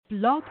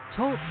Blog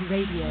Talk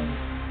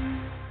Radio.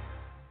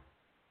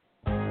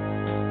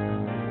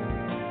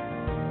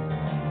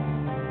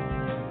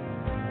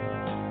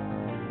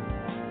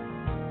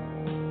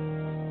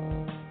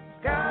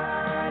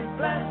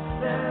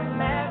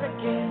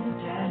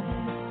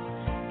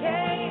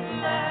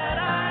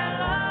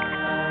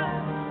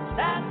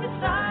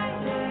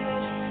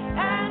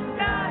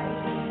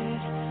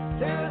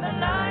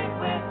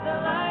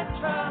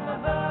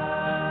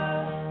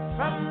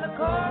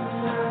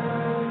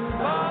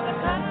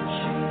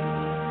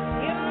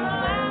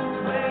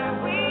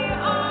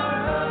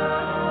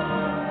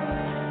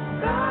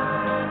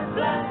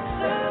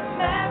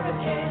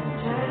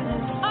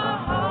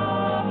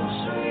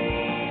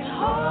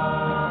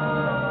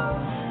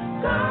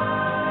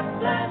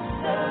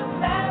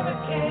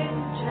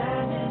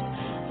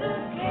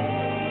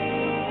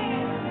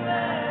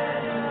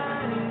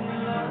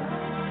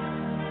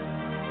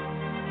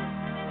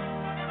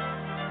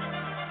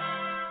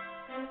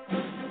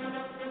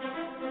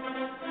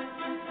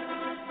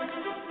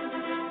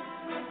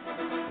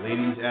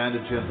 Ladies and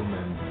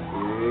gentlemen,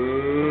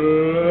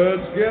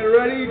 let's get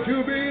ready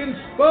to be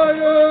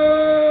inspired!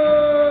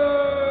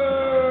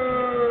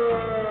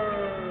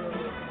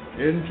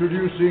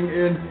 Introducing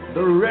in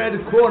the red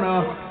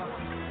corner,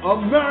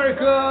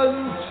 American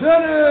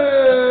Tennis!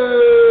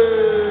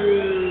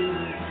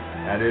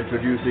 And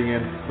introducing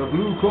in the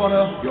blue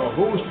corner, your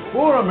host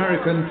for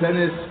American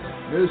Tennis,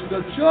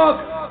 Mr. Chuck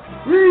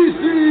Kriese!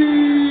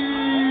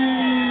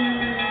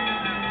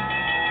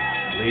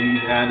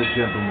 Ladies and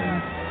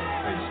gentlemen,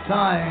 it's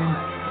time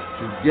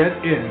to get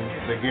in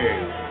the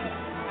game.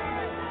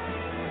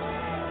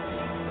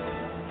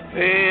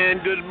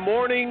 And good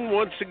morning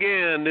once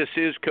again. This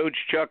is Coach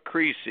Chuck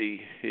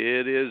Kriese.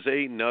 It is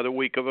another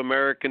week of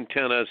American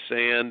Tennis,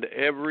 and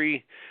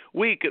every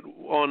week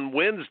on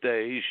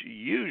Wednesdays,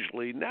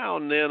 usually now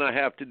and then I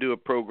have to do a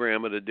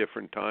program at a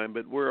different time,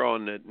 but we're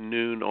on at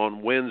noon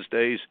on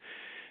Wednesdays.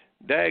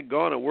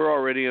 Daggone it, we're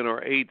already in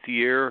our 8th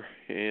year,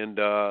 and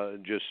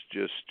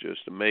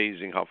just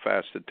amazing how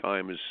fast the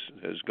time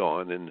has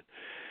gone.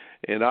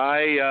 And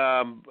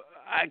I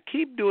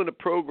keep doing the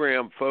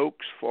program,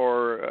 folks,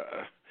 for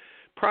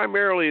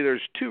primarily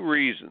there's two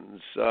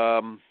reasons.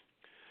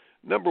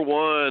 Number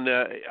one,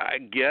 I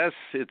guess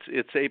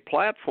it's a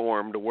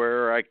platform to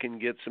where I can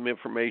get some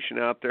information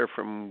out there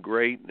from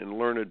great and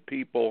learned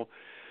people.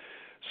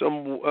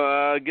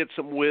 Get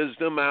some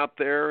wisdom out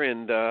there,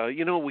 and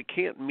we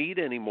can't meet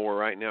anymore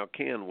right now,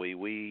 can we?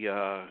 We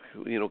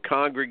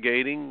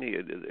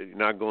congregating,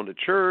 not going to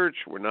church,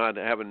 we're not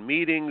having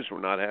meetings, we're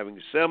not having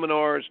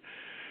seminars,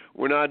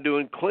 we're not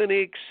doing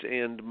clinics,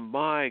 and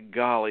my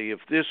golly, if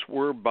this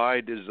were by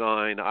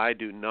design, I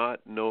do not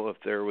know if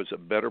there was a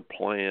better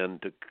plan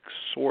to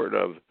sort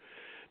of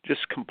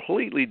just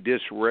completely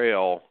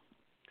disrail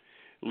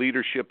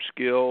leadership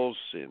skills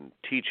and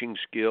teaching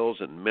skills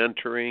and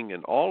mentoring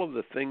and all of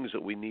the things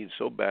that we need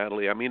so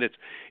badly. I mean,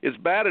 it's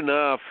bad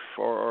enough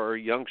for our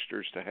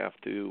youngsters to have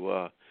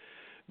to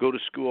go to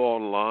school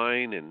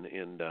online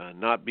and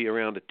not be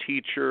around a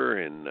teacher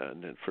and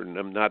for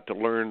them not to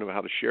learn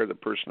how to share their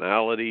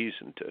personalities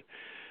and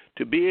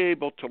to be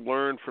able to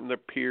learn from their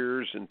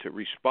peers and to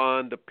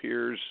respond to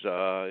peers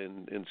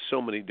in so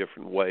many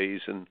different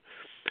ways. And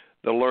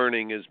the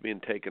learning is being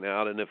taken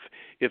out. And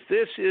if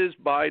this is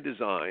by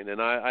design,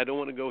 and I don't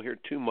want to go here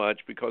too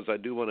much because I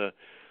do want to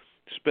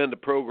spend the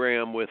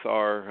program with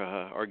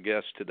our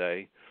guest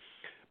today,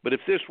 but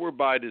if this were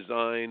by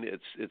design,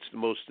 it's the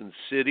most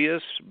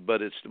insidious,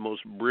 but it's the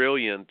most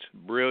brilliant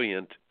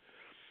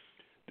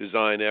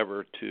design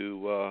ever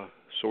to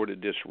sort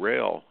of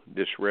disrail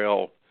the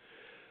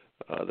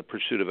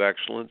pursuit of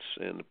excellence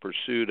and the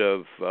pursuit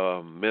of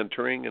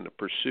mentoring and the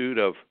pursuit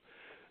of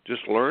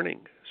just learning.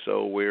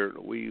 So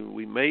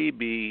we may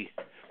be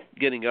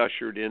getting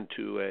ushered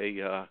into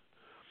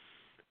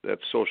that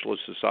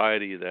socialist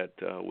society that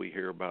we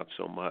hear about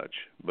so much.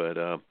 But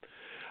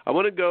I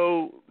want to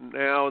go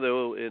now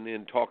though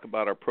and talk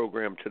about our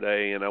program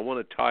today, and I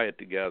want to tie it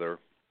together.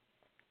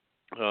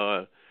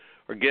 Our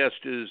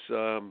guest is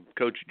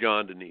Coach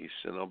John Denise,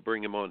 and I'll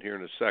bring him on here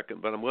in a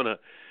second. But I'm going to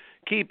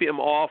keep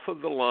him off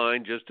of the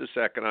line just a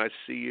second. I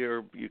see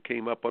you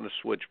came up on the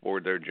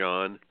switchboard there,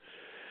 John.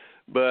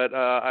 But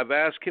I've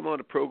asked him on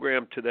the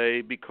program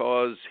today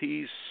because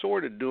he's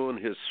sort of doing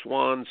his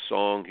swan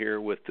song here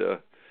it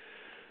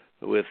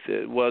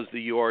was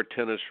the UR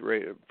Tennis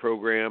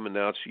program, and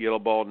now it's the Yellow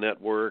Ball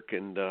Network.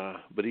 And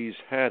but he's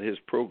had his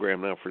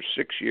program now for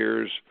 6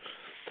 years.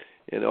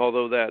 And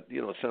although that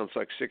sounds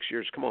like 6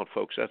 years, come on,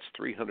 folks, that's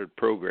 300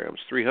 programs.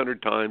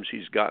 300 times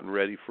he's gotten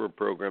ready for a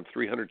program.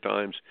 300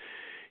 times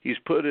he's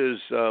put his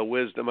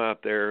wisdom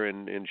out there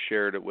and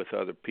shared it with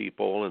other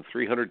people. And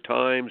 300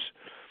 times.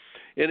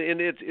 And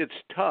it's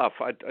tough.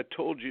 I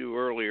told you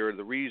earlier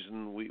the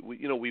reason we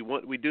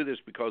do this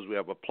because we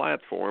have a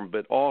platform,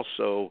 but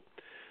also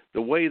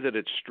the way that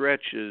it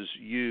stretches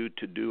you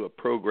to do a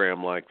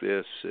program like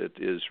this, it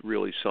is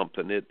really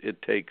something. It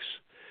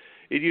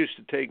used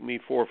to take me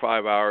 4 or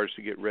 5 hours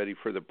to get ready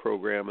for the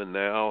program, and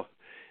now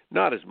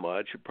Not as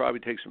much. It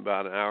probably takes him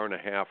about an hour and a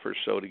half or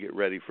so to get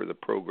ready for the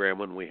program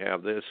when we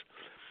have this.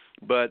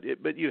 But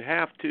you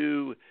have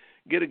to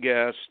get a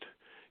guest.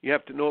 You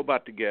have to know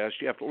about the guest.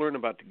 You have to learn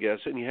about the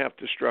guest, and you have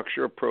to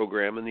structure a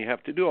program, and you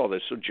have to do all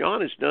this. So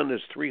John has done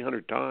this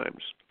 300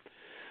 times.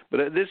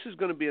 But this is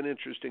going to be an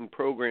interesting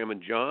program.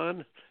 And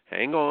John,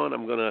 hang on.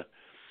 I'm going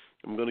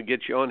to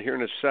get you on here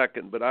in a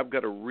second, but I've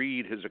got to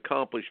read his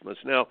accomplishments.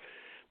 Now,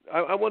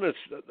 I want to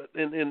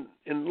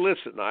and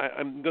listen.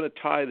 I'm going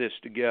to tie this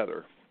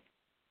together,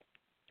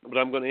 but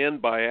I'm going to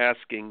end by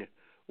asking,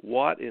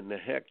 what in the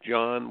heck,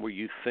 John, were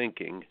you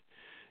thinking,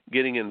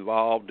 getting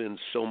involved in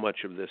so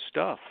much of this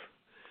stuff?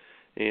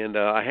 And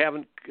I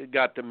haven't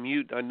got to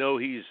mute. I know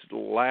he's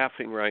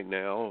laughing right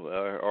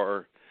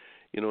now,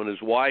 and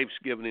his wife's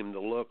giving him the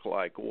look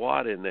like,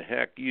 what in the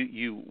heck?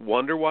 You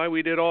wonder why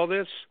we did all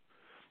this?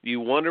 You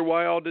wonder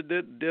why I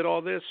did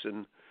all this?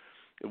 And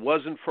it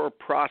wasn't for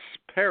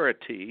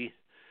prosperity,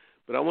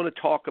 but I want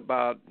to talk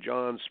about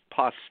John's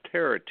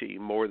posterity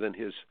more than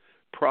his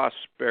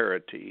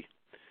prosperity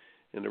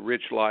and the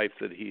rich life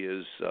that he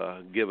has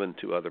given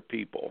to other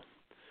people.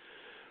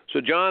 So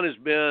John has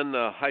been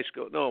high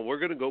school. No, we're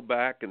going to go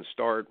back and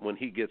start when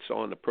he gets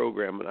on the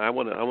program, and I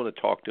want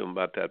to talk to him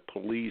about that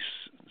police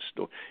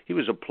story. He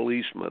was a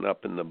policeman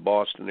up in the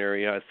Boston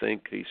area, I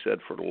think. He said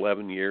for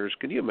 11 years.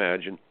 Can you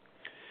imagine?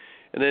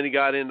 And then he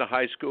got into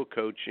high school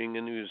coaching,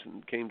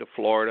 and came to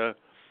Florida,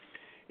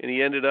 and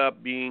he ended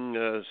up being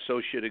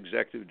associate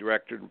executive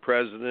director and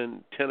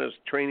president, tennis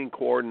training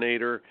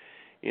coordinator,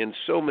 in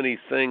so many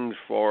things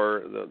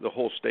for the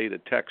whole state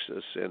of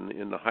Texas and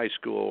in the high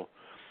school,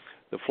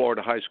 the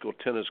Florida High School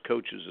Tennis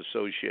Coaches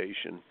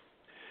Association.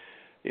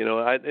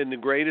 And the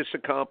greatest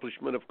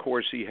accomplishment, of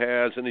course, he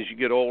has, and as you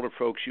get older,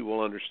 folks, you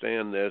will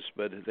understand this,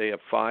 but they have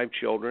 5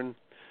 children.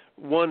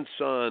 One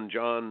son,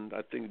 John,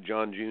 I think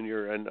John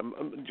Jr.,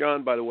 and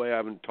John, by the way, I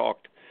haven't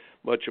talked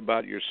much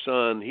about your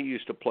son. He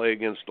used to play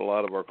against a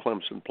lot of our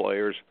Clemson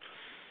players,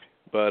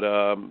 but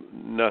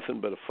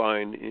nothing but a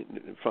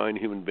fine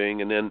human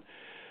being. And then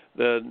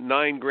the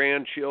 9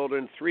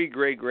 grandchildren, 3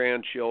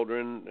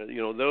 great-grandchildren,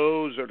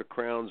 those are the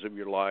crowns of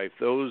your life.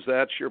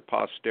 That's your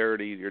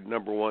posterity, your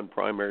number one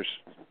primary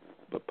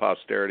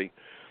posterity.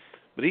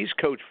 But he's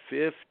coached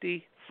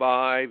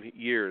 55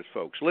 years,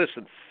 folks.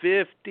 Listen,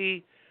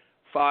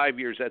 55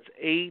 years. That's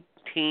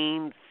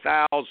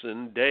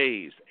 18,000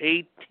 days,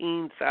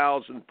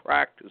 18,000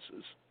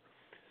 practices.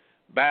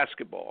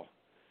 Basketball.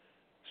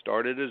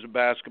 Started as a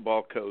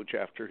basketball coach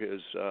after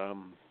his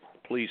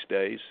police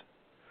days.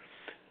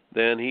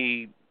 Then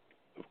he,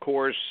 of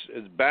course,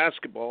 as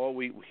basketball,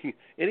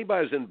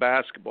 anybody who's in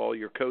basketball,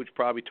 your coach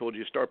probably told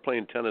you start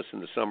playing tennis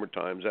in the summer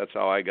times. That's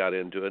how I got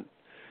into it.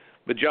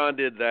 But John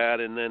did that,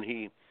 and then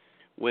he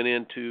went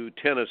into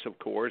tennis, of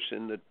course,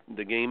 and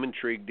the game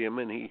intrigued him,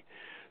 and he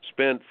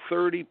spent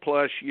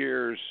 30-plus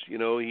years,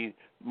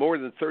 more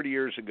than 30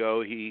 years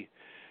ago, he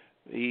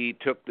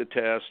took the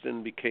test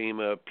and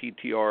became a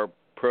PTR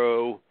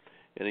pro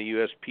and a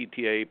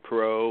USPTA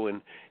pro,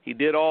 and he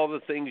did all the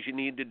things you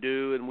need to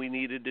do and we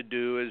needed to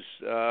do as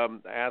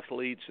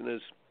athletes and as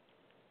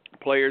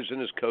players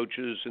and as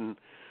coaches, and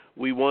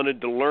we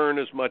wanted to learn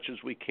as much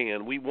as we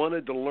can. We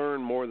wanted to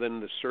learn more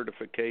than the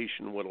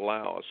certification would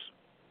allow us.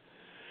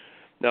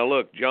 Now,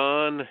 look,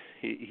 John,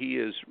 he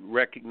is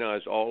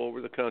recognized all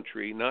over the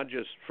country, not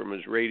just from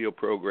his radio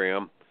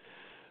program,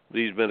 but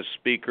he's been a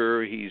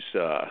speaker. He's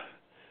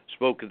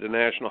spoke at the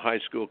National High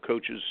School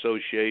Coaches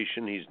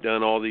Association. He's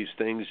done all these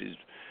things. He's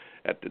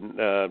at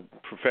the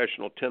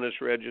Professional Tennis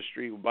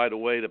Registry. By the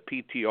way, the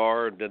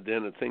PTR,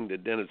 the thing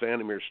that Dennis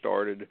Vandermeer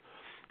started,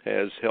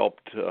 has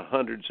helped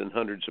hundreds and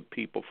hundreds of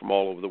people from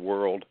all over the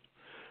world.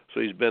 So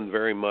he's been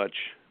very much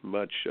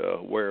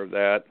aware of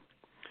that.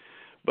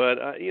 But,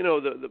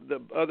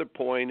 the other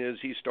point is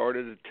he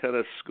started a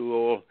tennis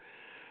school,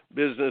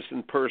 business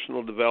and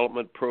personal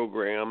development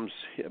programs.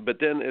 But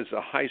then as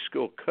a high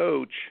school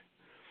coach,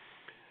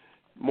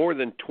 more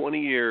than 20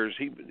 years,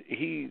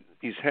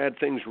 he's had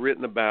things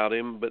written about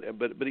him,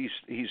 but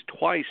he's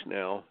twice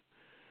now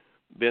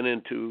been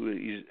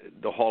into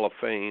the Hall of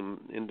Fame,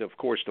 and of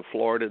course to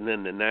Florida, and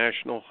then the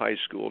National High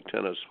School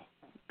Tennis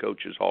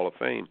Coaches Hall of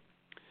Fame.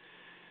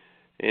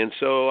 And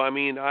so, I'm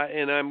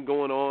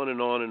going on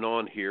and on and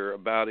on here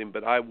about him,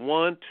 but I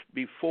want,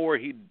 before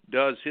he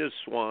does his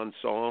swan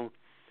song,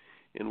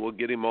 and we'll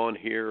get him on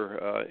here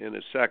in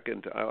a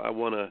second, I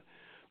want to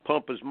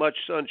pump as much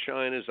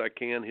sunshine as I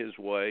can his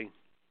way.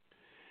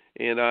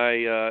 And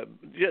the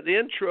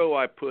intro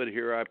I put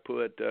here,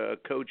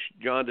 Coach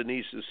John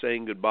Denise is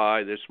saying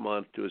goodbye this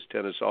month to his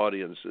tennis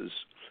audiences.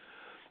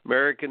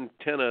 American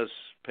Tennis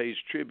pays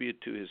tribute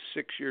to his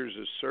 6 years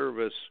of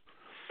service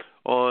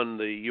on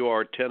the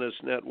UR Tennis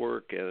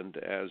Network and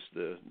as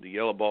the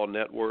Yellow Ball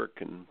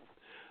Network.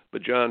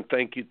 But John,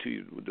 thank you to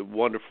you as a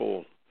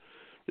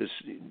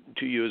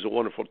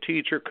wonderful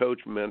teacher,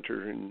 coach,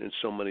 mentor in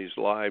so many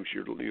lives.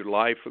 Your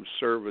life of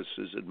service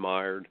is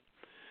admired.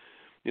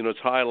 It's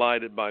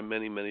highlighted by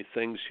many, many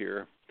things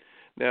here.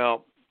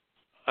 Now,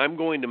 I'm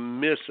going to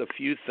miss a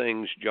few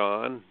things,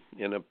 John,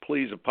 and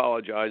please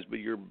apologize, but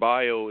your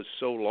bio is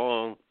so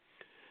long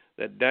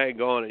that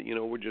daggone it,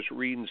 we're just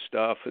reading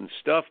stuff, and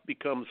stuff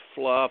becomes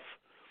fluff,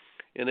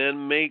 and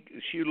then makes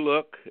you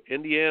look,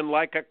 in the end,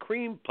 like a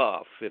cream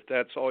puff, if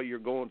that's all you're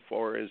going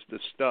for is the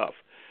stuff.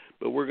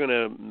 But we're going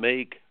to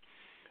make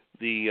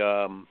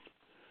the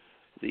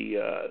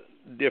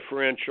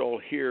differential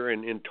here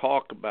and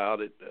talk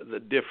about it, the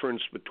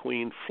difference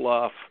between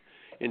fluff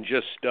and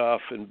just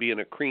stuff and being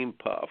a cream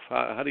puff.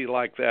 How do you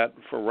like that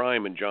for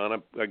rhyming,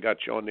 John? I got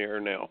you on the air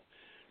now.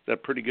 Is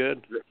that pretty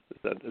good?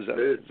 Is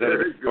that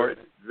very good?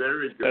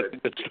 Very good.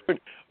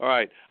 All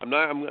right. I'm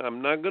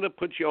not going to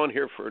put you on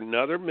here for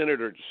another minute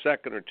or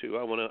second or two.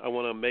 I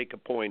want to make a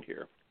point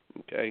here.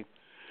 Okay,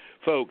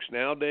 folks.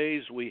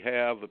 Nowadays we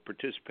have a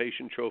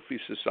participation trophy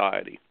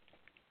society.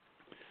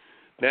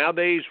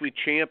 Nowadays we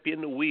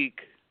champion the weak.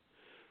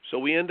 So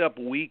we end up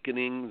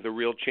weakening the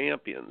real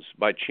champions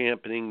by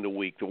championing the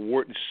weak.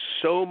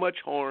 So much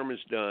harm is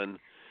done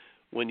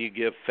when you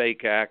give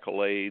fake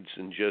accolades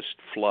and just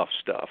fluff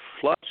stuff.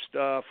 Fluff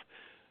stuff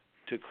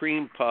to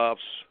cream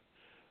puffs,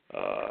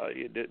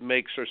 it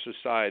makes our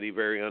society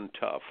very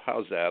untough.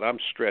 How's that? I'm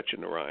stretching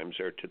the rhymes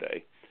there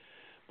today.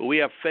 But we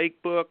have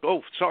Facebook.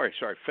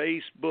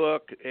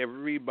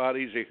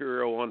 Everybody's a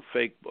hero on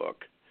Facebook.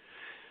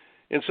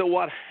 And so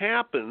what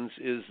happens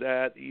is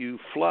that you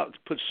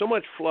put so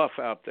much fluff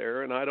out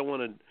there, and I don't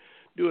want to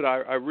do it.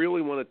 I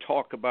really want to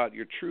talk about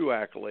your true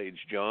accolades,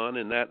 John,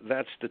 and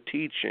that's the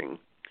teaching.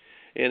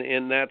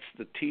 And that's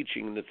the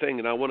teaching and the thing.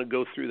 And I want to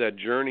go through that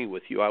journey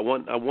with you. I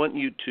want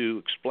you to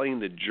explain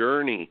the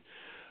journey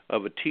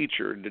of a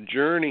teacher, the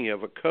journey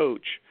of a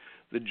coach,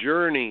 the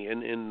journey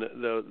and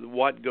the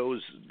what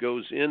goes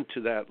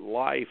into that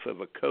life of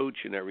a coach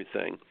and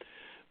everything.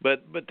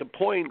 But the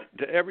point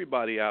to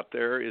everybody out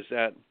there is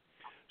that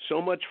so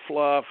much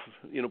fluff,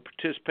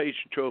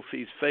 participation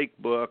trophies, fake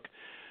book,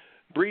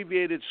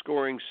 abbreviated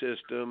scoring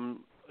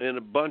system, and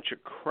a bunch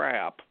of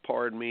crap,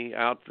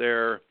 out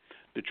there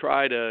to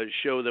try to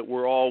show that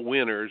we're all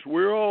winners.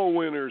 We're all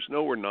winners.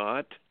 No, we're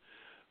not.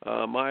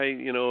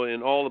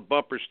 And all the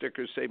bumper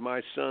stickers say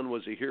my son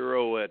was a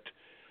hero at,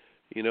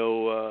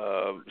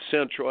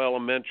 Central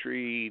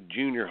Elementary,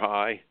 junior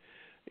high.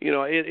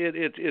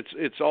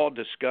 It's all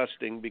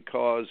disgusting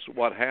because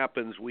what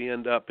happens, we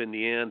end up in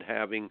the end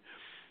having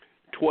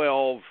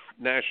 12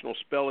 National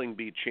Spelling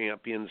Bee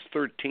champions,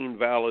 13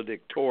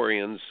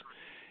 valedictorians,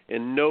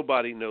 and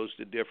nobody knows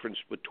the difference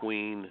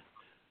between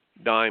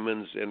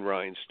diamonds and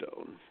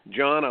rhinestone.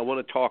 John, I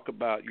want to talk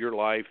about your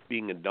life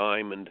being a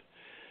diamond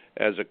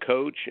as a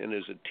coach and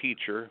as a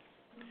teacher,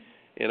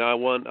 and I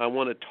want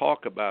to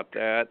talk about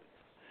that.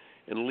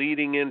 And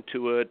leading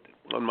into it,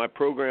 on my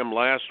program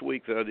last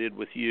week that I did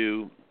with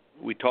you,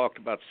 we talked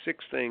about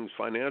 6 things: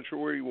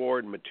 financial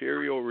reward,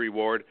 material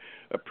reward,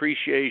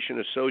 appreciation,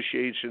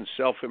 association,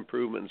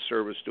 self-improvement, and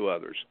service to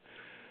others.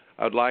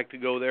 I'd like to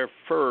go there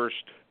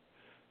first.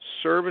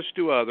 Service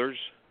to others,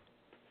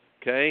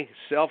 okay?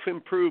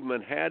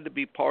 Self-improvement had to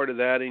be part of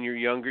that in your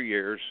younger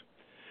years.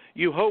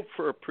 You hope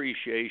for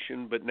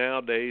appreciation, but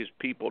nowadays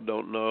people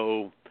don't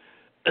know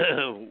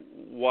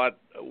why.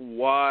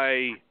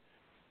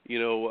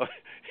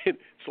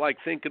 It's like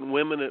thinking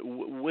winning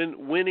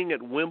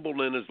at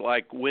Wimbledon is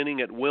like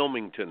winning at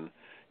Wilmington.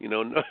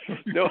 Nobody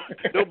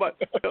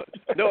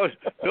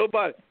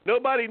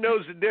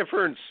knows the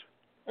difference.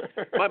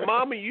 My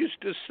mama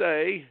used to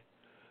say,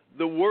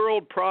 the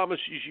world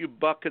promises you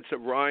buckets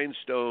of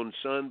rhinestone,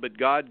 son, but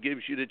God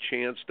gives you the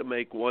chance to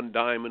make one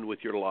diamond with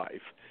your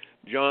life.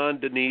 John,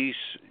 Denise,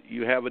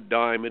 you have a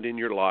diamond in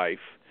your life,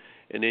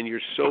 and then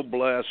you're so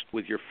blessed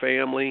with your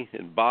family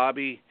and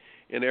Bobby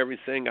and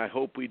everything. I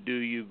hope we do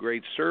you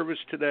great service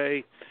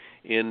today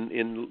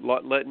in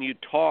letting you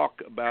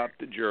talk about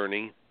the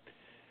journey.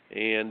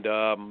 And,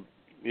 I'm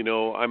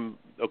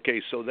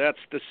okay, so that's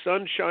the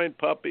sunshine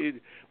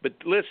puppy. But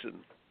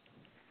listen,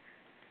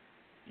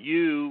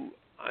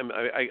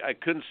 I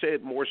couldn't say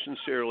it more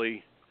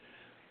sincerely.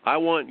 I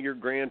want your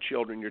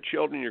grandchildren, your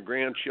children, your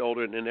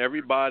grandchildren, and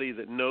everybody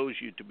that knows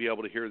you to be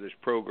able to hear this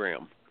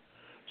program.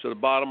 So the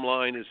bottom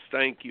line is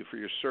thank you for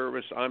your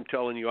service. I'm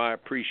telling you I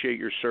appreciate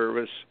your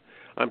service.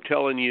 I'm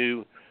telling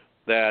you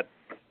that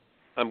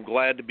I'm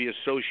glad to be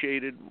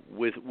associated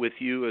with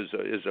you as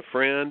a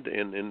friend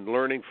and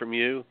learning from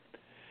you.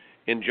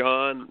 And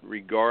John,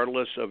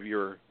 regardless of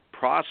your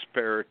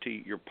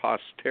prosperity, your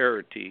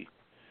posterity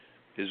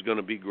is going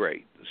to be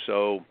great.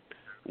 So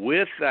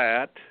with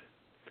that,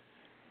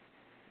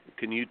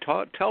 can you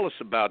tell us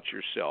about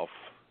yourself?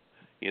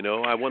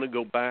 I want to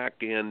go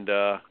back and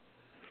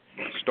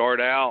start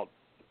out,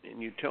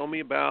 and you tell me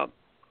about,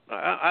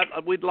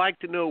 we'd like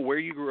to know where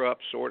you grew up,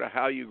 sort of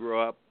how you grew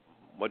up,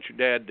 what your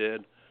dad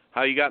did,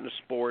 how you got into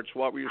sports,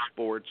 what were your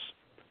sports,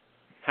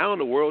 how in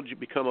the world did you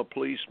become a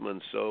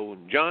policeman. So,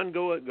 John,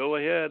 go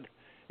ahead.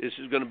 This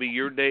is going to be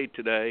your day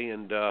today,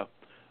 and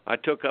I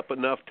took up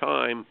enough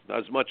time. That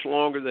was much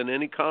longer than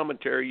any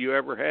commentary you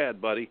ever had,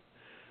 buddy.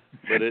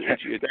 But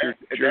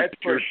that's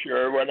for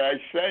sure. When I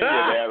say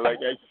that, like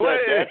I said,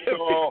 that's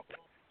all.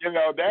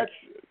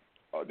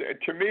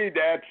 to me,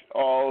 that's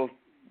all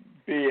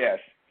BS.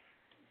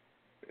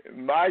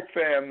 My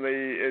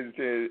family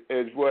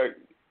is what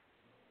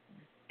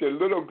the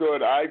little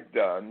good I've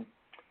done,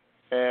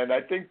 and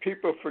I think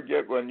people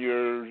forget when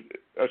you're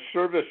a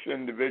service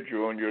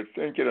individual and you're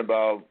thinking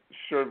about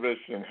service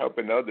and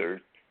helping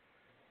others.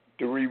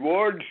 The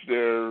rewards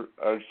there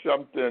are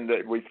something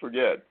that we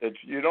forget. It's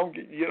you don't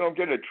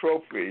get a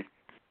trophy,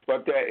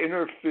 but that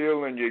inner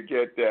feeling you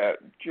get that,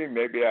 gee,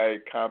 maybe I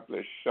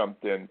accomplished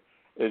something,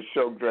 is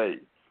so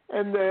great.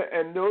 And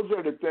those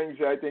are the things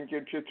I think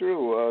get you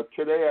through.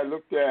 Today I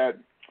looked at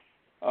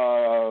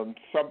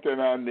something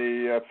on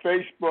the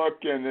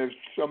Facebook, and if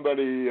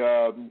somebody,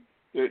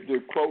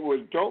 the quote was,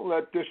 "Don't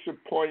let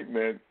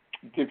disappointment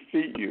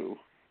defeat you.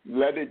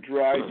 Let it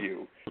drive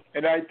you."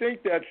 And I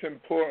think that's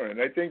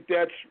important. I think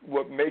that's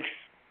what makes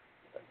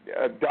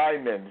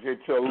diamonds.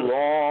 It's a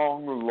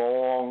long,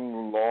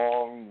 long,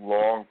 long,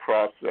 long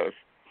process.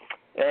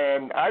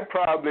 And I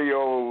probably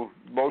owe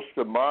most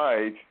of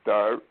my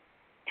start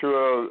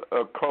to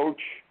a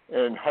coach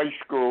in high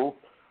school.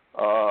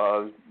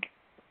 You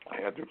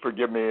have to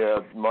forgive me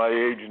my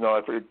age now.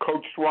 I forget,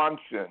 Coach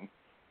Swanson.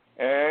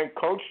 And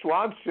Coach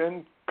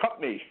Swanson cut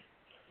me.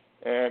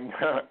 And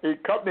he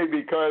cut me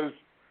because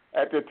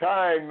at the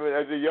time,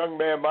 as a young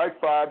man, my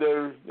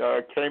father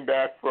came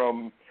back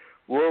from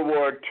World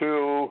War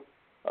II.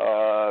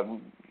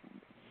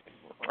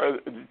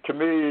 To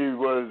me,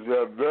 was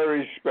a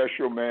very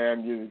special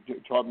man. He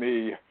taught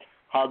me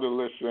how to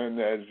listen.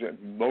 As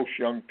most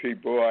young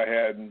people, I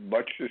had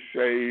much to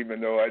say,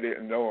 even though I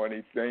didn't know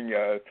anything.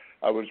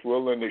 I was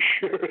willing to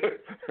share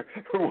it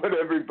with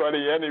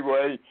everybody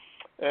anyway.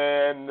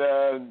 And,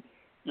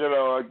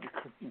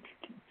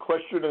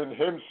 questioning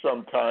him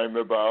sometime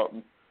about,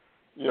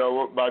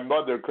 my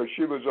mother, because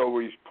she was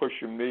always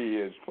pushing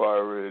me as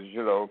far as,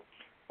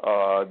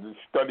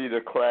 study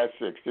the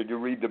classics. Did you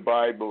read the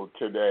Bible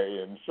today?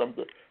 And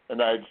something,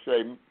 and I'd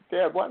say,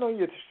 Dad, why don't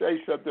you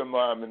say something,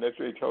 Mom? And that's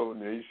what he told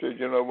me. He says,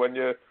 when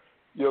you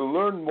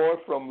learn more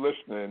from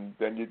listening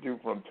than you do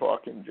from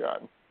talking,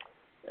 John.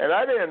 And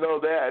I didn't know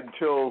that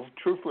until,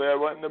 truthfully, I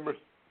went in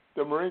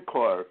the Marine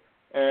Corps,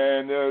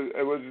 and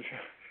it was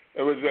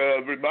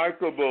a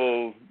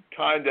remarkable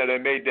time that I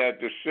made that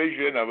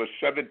decision. I was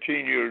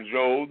 17 years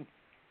old.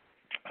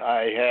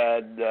 I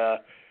had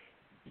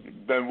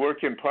been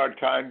working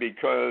part-time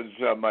because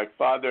my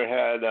father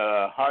had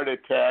a heart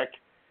attack,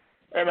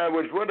 and I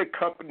was with a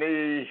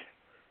company,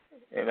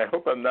 and I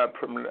hope I'm not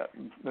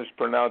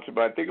mispronouncing,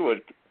 but I think it was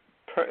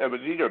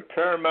either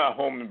Paramount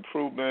Home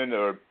Improvement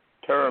or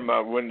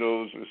Paramount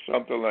Windows or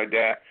something like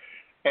that.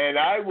 And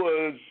I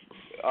was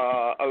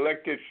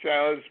elected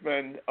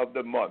salesman of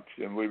the month,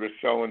 and we were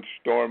selling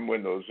storm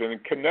windows. And in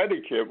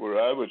Connecticut, where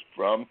I was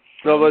from.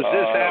 So was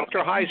this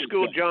after high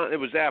school, John? It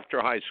was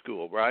after high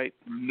school, right?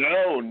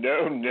 No.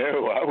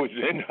 I was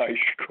in high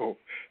school.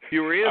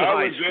 You were in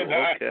high school,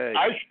 okay.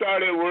 I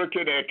started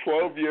working at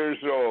 12 years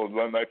old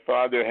when my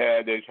father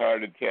had his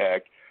heart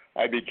attack.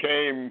 I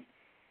became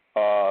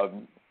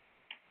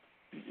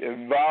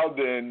involved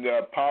in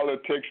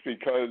politics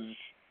because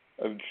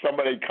of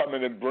somebody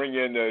coming and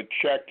bringing a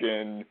check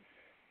and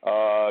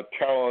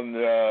telling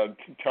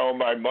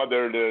my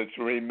mother to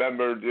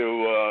remember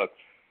to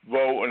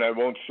vote, and I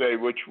won't say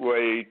which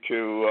way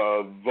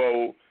to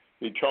vote.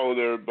 He told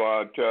her,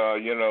 but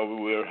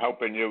we're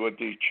helping you with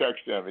these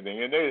checks and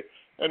everything, and it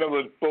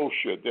was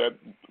bullshit. That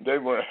they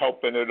weren't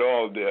helping at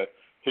all.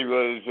 He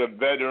was a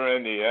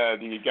veteran.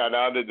 He got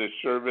out of the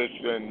service,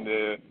 and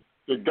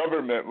the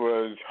government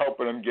was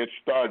helping him get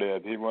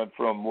started. He went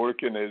from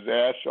working his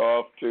ass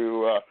off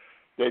to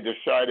they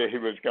decided he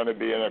was going to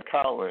be an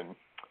accountant.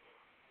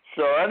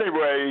 So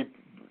anyway,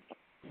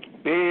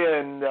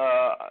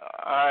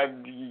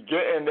 I'm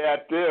getting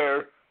that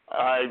there,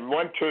 I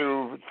went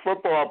to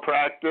football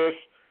practice,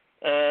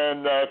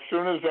 and as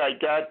soon as I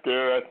got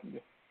there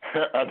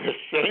on the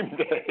same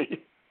day,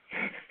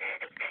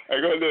 I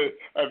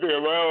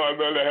figured, well, I'm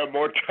going to have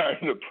more time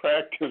to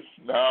practice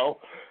now.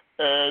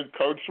 And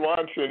Coach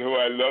Swanson, who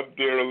I love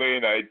dearly,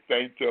 and I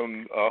thanked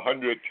him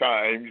 100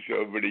 times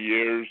over the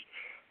years,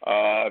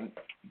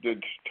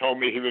 told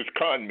me he was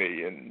cutting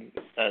me, and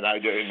I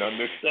didn't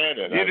understand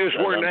it.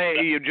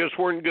 You just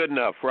weren't good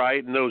enough,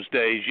 right? In those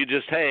days, you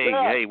just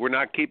hey, we're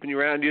not keeping you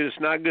around. You're just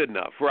not good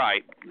enough,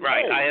 right?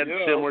 I had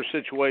a similar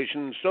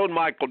situation. So did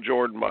Michael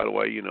Jordan, by the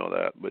way. You know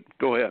that. But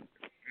go ahead.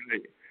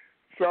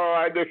 So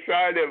I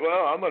decided,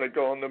 well, I'm going to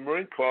go in the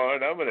Marine Corps,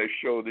 and I'm going to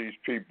show these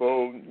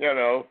people,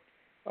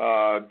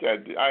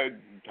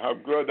 how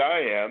good I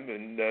am,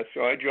 and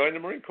so I joined the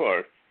Marine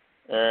Corps,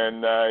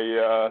 and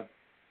I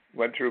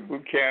went through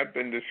boot camp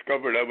and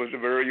discovered I was a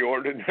very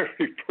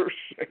ordinary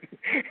person.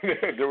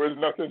 There was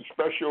nothing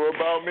special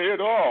about me at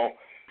all,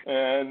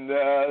 and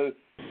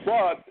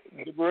but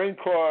the Marine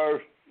Corps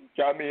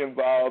got me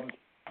involved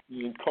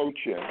in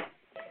coaching.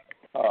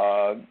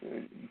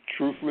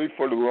 Truthfully,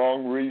 for the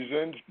wrong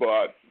reasons,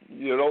 but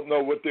you don't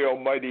know what the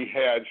Almighty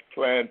has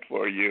planned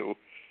for you,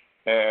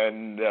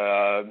 and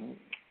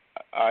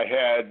I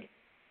had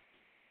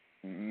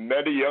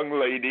met a young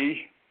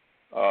lady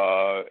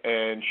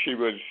and she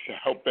was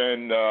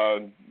helping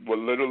with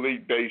Little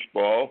League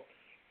Baseball.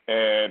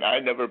 And I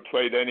never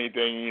played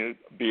anything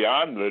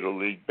beyond Little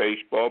League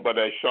Baseball, but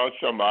I saw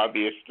some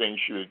obvious things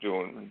she was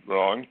doing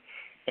wrong.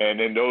 And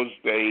in those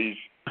days,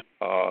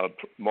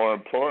 more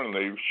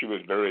importantly, she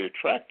was very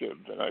attractive.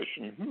 And I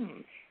said,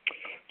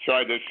 So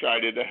I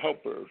decided to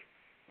help her.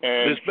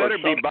 And this better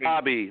be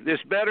Bobby. This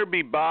better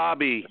be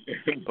Bobby,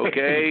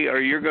 okay? Or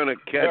you're going to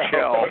catch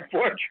hell.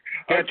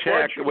 Catch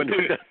heck.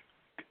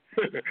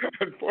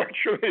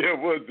 Unfortunately, it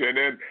wasn't.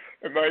 And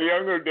in my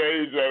younger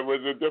days, I was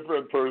a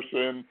different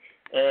person,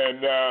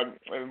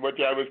 and which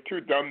I was too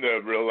dumb to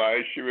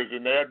realize. She was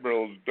an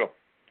admiral's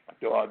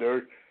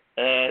daughter,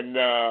 and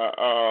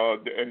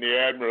the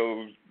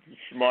admiral was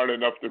smart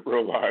enough to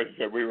realize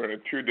that we were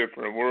in two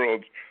different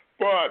worlds.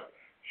 But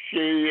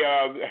she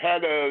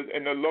had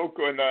in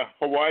the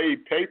Hawaii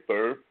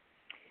paper.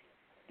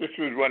 This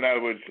was when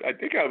I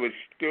think I was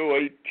still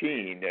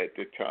 18 at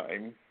the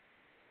time.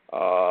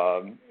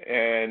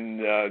 And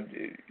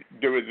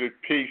there was a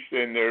piece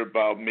in there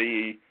about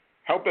me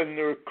helping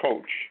their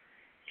coach.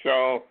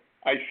 So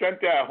I sent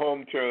that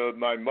home to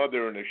my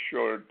mother in a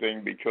short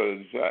thing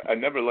because I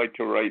never liked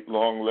to write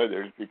long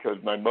letters because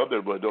my mother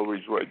would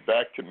always write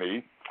back to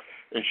me,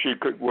 and she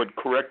would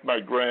correct my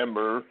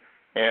grammar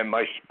and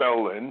my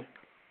spelling,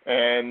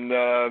 and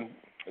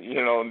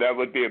that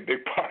would be a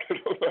big part of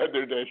the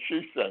letter that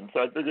she sent.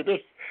 So I figured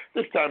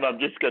this time I'm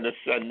just going to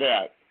send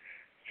that.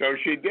 So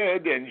she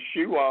did, and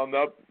she wound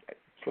up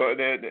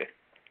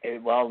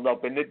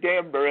in the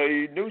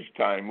Danbury News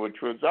Time,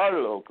 which was our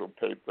local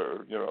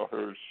paper.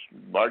 Her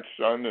March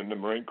son in the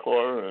Marine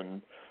Corps,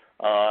 and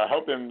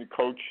helping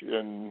coach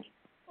in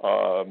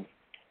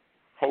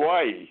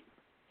Hawaii.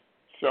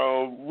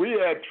 So we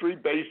had 3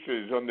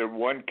 bases under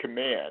one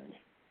command,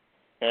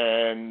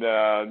 and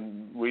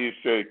we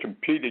used to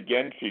compete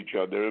against each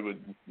other.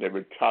 They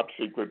were top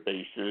secret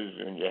bases,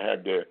 and you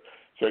had to.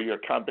 So your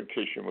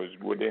competition was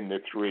within the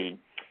 3.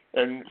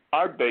 And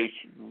our base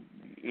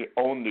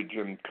owned the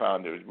Jim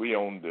Condors. We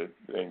owned the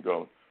thing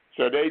going.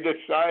 So they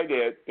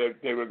decided that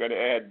they were going to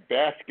add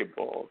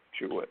basketball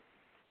to it.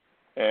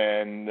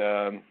 And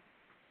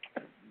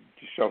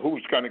so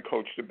who's going to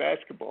coach the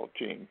basketball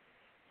team?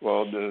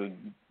 Well,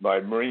 my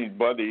Marine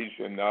buddies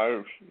in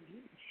our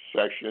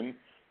section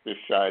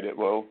decided,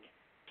 well,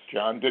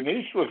 John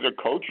Denise was a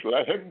coach.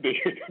 Let him be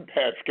the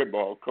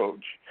basketball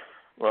coach.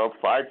 Well,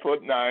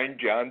 5'9",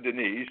 John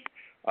Denise.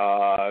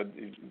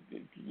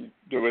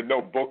 There were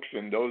no books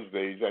in those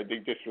days. I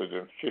think this was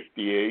in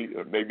 58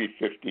 or maybe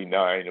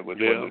 59. It was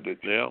one of the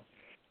two. Yeah.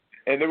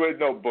 And there was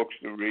no books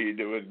to read.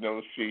 There was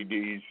no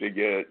CDs to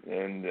get.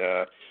 And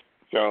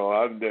so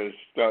I'm just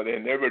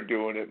and they were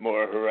doing it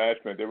more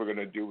harassment. They were going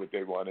to do what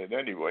they wanted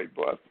anyway.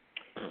 But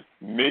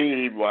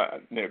me,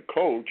 the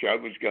coach, I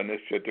was going to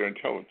sit there and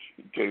coach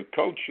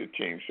the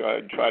team. So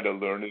I try to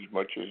learn as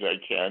much as I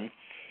can.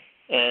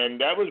 And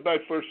that was my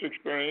first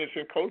experience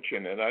in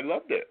coaching, and I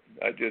loved it.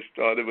 I just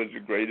thought it was the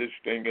greatest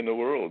thing in the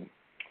world.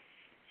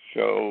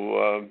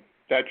 So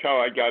that's how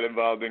I got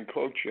involved in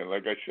coaching.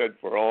 Like I said,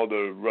 for all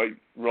the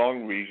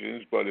wrong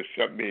reasons, but it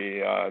set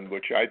me on,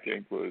 which I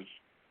think was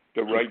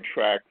the right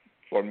track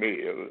for me.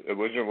 It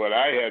wasn't what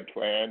I had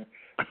planned,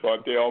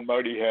 but the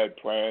Almighty had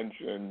plans,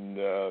 and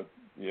that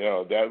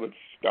what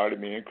started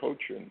me in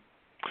coaching.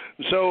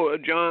 So,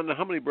 John,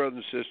 how many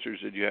brothers and sisters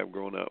did you have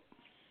growing up?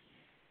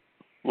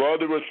 Well,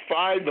 there was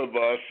 5 of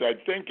us. I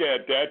think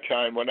at that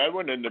time, when I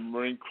went in the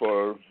Marine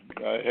Corps,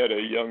 I had a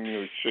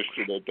younger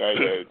sister that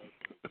died at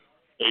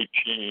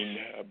 18.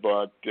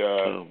 But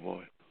oh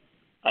boy,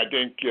 I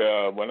think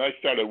when I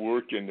started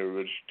working, there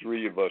was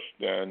 3 of us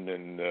then,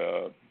 and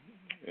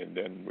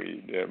then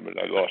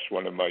I lost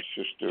one of my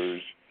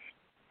sisters,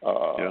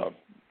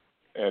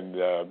 and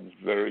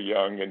very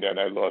young, and then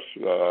I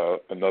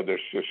lost another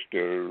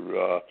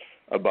sister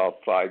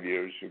about 5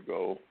 years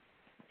ago.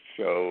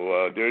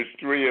 So there's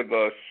 3 of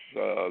us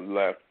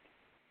left,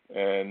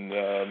 and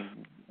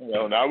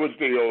and I was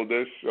the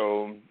oldest,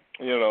 so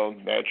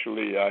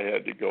naturally I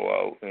had to go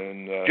out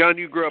and. John,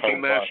 you grew up in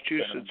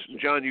Massachusetts.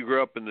 John, you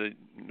grew up in the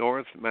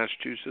North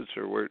Massachusetts,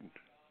 or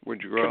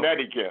where'd you grow up?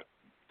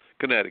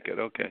 Connecticut,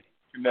 okay.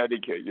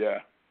 Connecticut,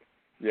 yeah.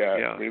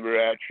 We were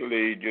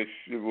actually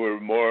we're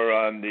more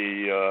on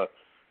the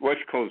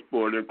West Coast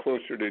border,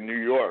 closer to New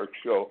York.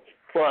 So,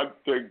 but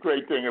the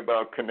great thing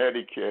about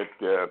Connecticut.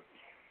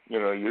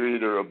 You're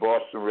either a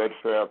Boston Red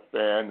Sox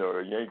fan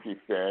or a Yankee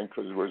fan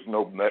because there was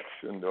no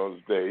Mets in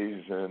those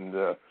days,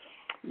 and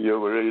you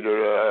were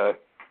either a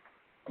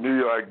New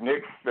York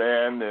Knicks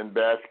fan in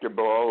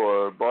basketball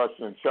or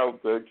Boston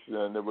Celtics,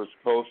 and it was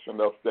close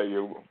enough that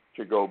you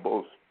could go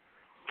both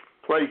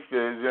places.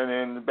 And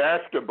in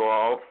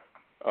basketball,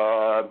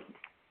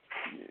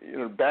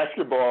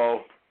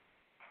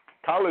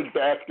 college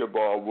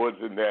basketball was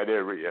in that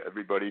area.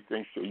 Everybody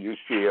thinks of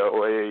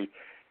UCLA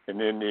in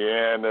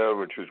Indiana,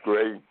 which was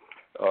great.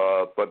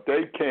 But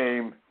they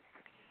came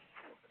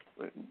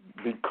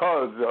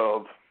because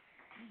of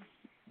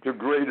the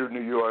greater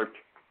New York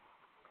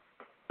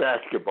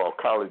basketball,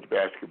 college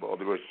basketball.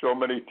 There were so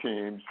many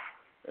teams,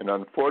 And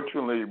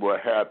unfortunately, what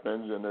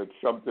happens, and it's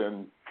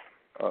something,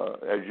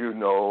 as you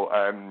know,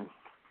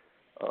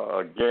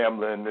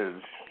 gambling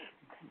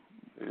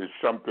is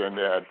something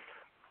that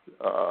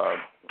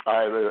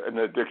I have an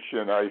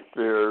addiction. I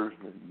fear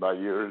my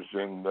years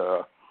in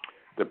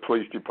the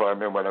police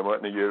department. When I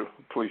went in the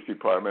police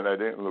department, I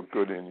didn't look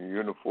good in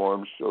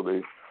uniform, so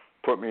they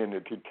put me in the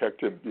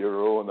detective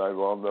bureau, and I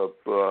wound up,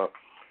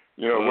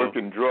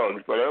 working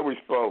drugs. But I always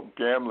felt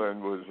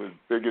gambling was as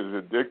big as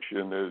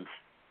addiction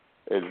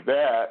as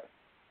that,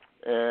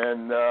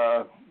 and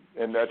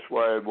that's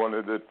why one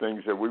of the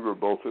things that we were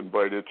both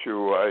invited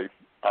to, I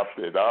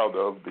opted out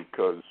of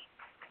because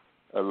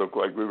it looked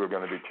like we were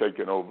going to be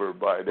taken over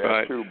by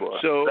that too.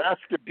 But so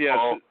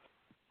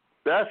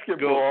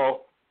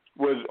basketball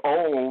was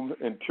owned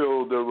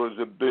until there was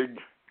a big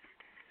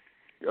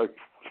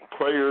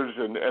players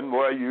in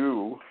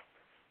NYU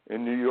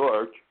in New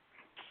York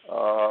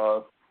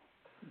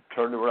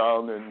turned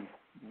around and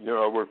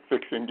were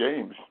fixing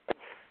games,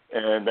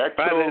 and that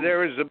killed. There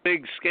was a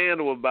big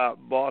scandal about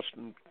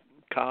Boston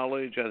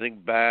College, I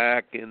think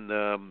back in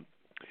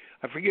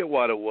I forget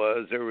what it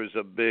was. There was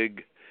a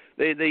big.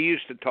 They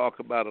used to talk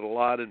about it a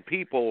lot, and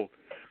people.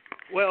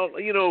 Well,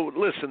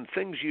 listen,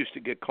 things used to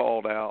get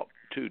called out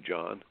too,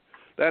 John.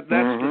 That's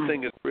the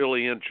thing that's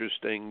really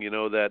interesting.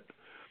 That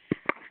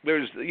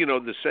there's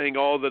the saying,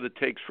 all that it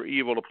takes for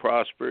evil to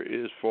prosper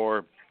is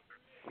for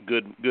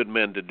good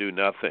men to do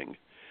nothing.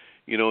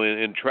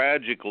 And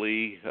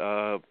tragically,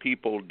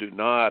 people do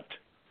not.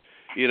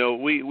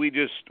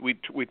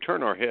 We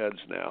turn our heads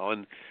now,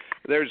 and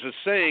there's a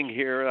saying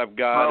here I've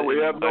got. Well, we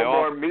have no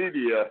more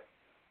media.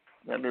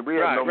 I mean, we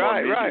have no more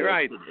media.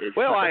 Right.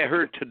 Well, I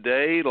heard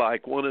today,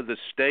 like one of the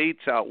states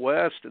out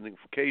west, and in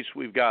case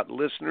we've got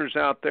listeners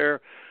out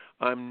there,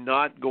 I'm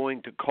not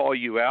going to call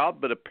you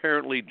out, but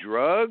apparently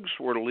drugs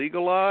were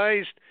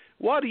legalized.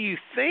 What are you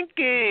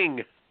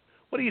thinking?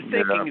 What are you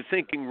thinking? Yeah. You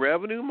thinking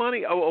revenue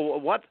money?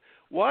 What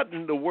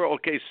in the world?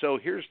 Okay, so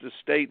here's the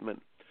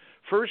statement.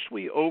 First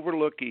we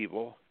overlook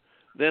evil,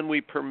 then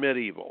we permit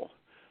evil,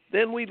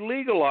 then we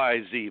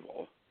legalize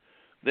evil,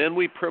 then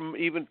we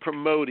even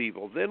promote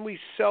evil, then we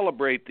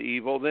celebrate the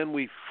evil, then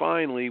we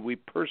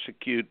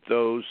persecute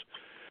those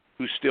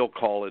who still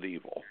call it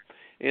evil.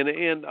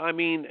 And I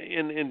mean,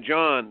 and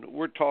John,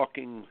 we're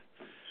talking,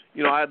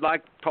 I'd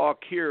like to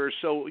talk here.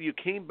 So you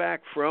came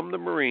back from the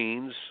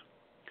Marines,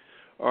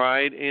 all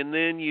right, and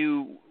then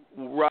you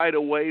right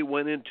away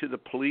went into the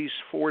police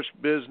force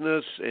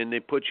business, and they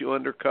put you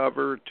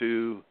undercover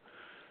to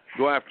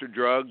go after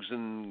drugs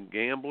and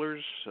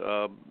gamblers.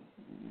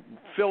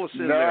 Fill us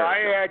in there. No,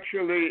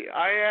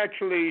 I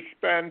actually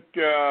spent.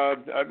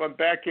 I went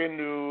back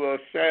into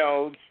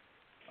sales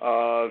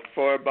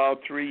for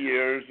about 3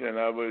 years, and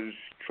I was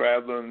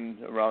traveling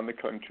around the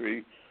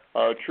country.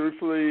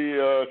 Truthfully,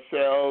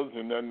 sales,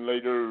 and then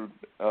later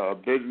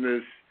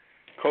business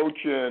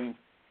coaching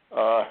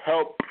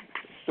helped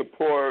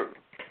support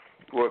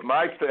what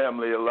my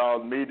family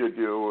allowed me to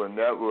do, and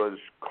that was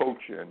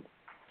coaching.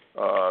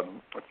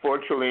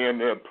 Fortunately, in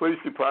the police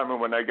department,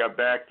 when I got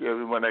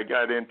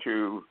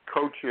into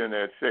coaching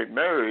at St.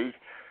 Mary's,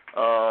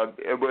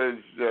 it was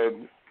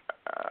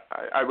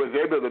I was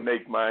able to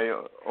make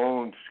my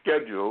own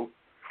schedule,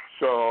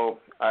 so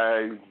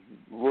I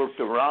worked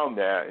around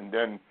that, and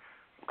then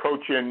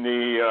coaching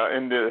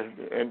in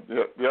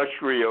the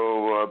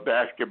Rio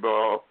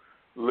basketball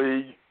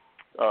league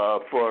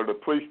for the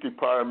police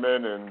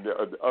department and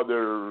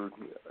other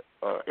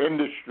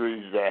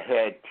industries that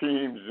had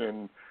teams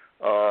in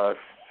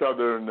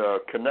southern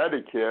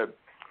Connecticut.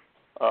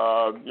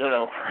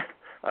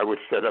 I would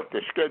set up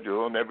the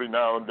schedule, and every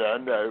now and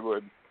then I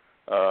would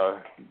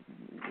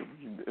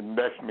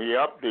mess me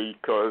up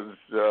because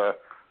the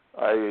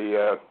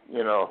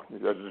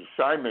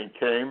assignment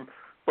came.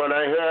 But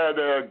I had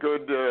a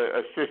good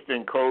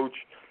assistant coach,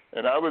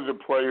 and I was a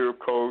player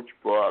coach,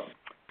 but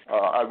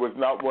I was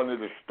not one of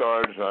the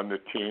stars on the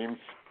team,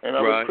 and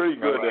I was pretty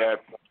good at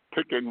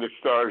picking the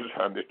stars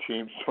on the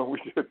team, so we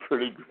did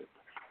pretty good.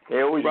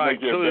 They always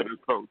make you a better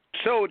coach.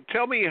 So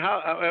tell me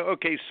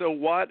so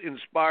what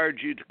inspired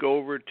you to go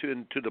over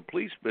into the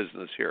police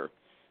business here?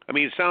 I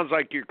mean, it sounds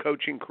like your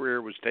coaching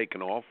career was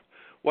taken off.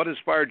 What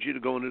inspired you to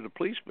go into the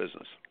police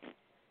business?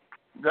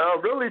 No,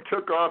 it really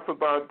took off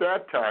about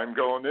that time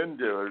going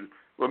into it.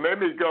 What made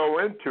me go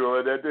into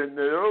it, in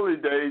the early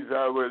days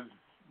I was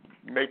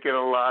making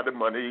a lot of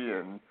money,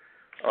 and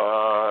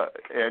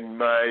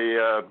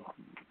my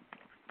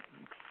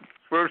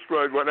first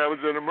ride when I was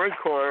in the Marine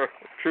Corps,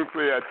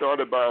 truthfully, I thought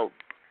about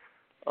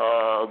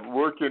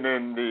working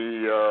in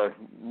the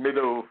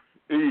Middle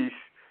East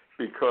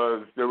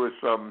because there was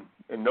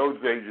in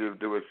those days,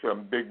 there was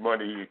some big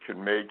money you could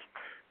make.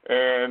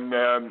 And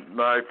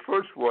my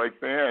first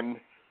wife, Ann,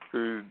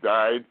 who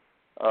died,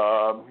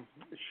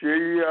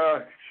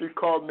 she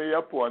called me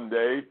up one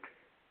day,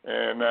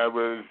 and I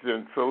was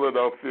in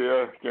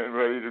Philadelphia getting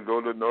ready to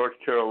go to North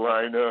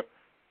Carolina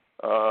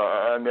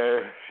on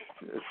a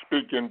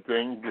speaking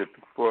thing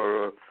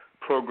for a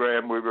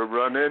program we were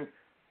running,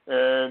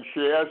 and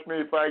she asked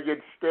me if I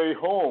could stay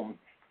home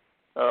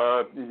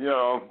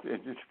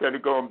instead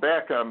of going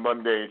back on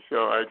Monday. So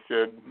I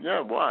said,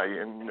 yeah, why?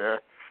 And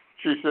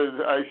she says,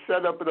 I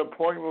set up an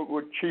appointment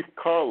with Chief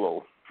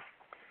Carlo.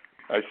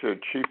 I said,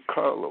 Chief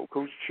Carlo?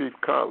 Who's Chief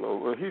Carlo?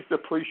 Well, he's the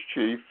police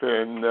chief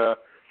in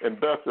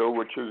Bethel,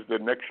 which is the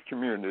next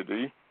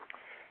community.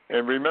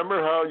 And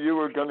remember how you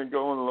were going to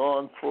go in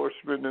law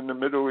enforcement in the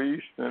Middle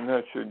East? And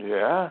I said,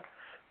 yeah.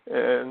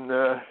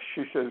 And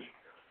she says,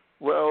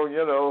 well, we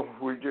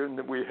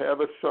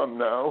have a son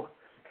now,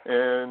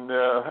 and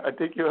I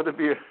think you ought to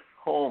be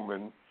home,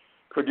 and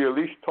could you at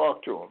least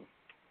talk to him?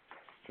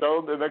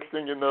 So the next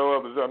thing you know, I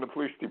was on the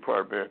police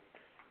department.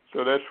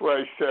 So that's why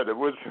I said it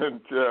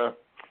wasn't,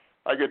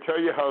 I could tell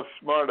you how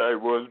smart I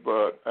was,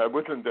 but I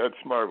wasn't that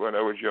smart when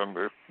I was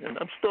younger, and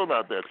I'm still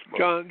not that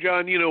smart.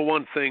 John,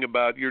 one thing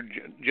about your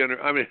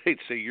I hate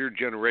to say your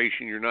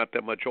generation, you're not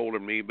that much older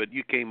than me, but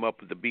you came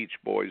up with the Beach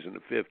Boys in the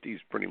 50s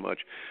pretty much.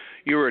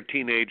 You were a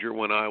teenager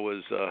when I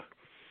was, a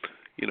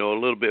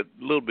little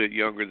bit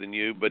younger than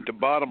you, but the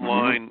bottom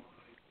line,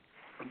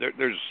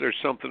 there's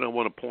something I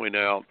want to point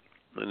out,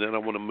 and then I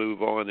want to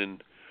move on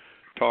and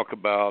talk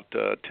about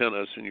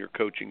tennis and your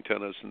coaching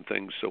tennis and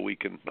things so we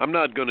can. I'm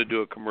not going to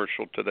do a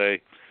commercial today.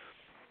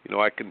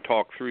 I can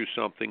talk through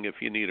something if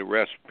you need a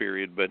rest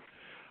period, but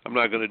I'm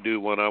not going to do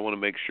one. I want to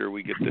make sure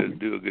we get to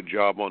do a good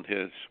job on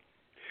his.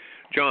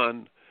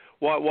 John,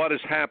 what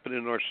has happened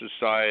in our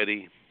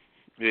society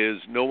is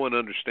no one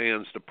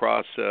understands the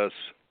process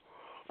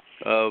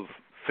of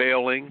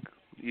failing.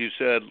 You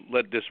said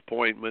let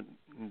disappointment,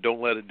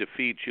 don't let it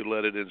defeat you,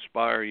 let it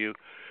inspire you.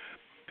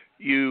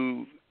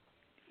 You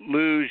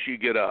lose, you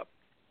get up.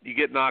 You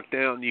get knocked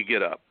down, you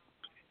get up.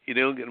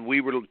 And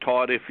we were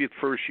taught if at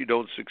first you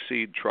don't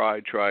succeed, try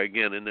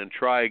again, and then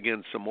try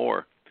again some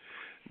more.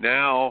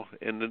 Now,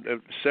 and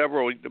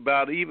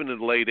even in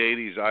the late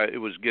 80s, it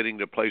was getting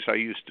to a place I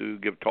used to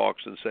give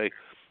talks and say,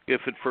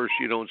 if at first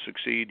you don't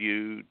succeed,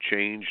 you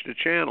change the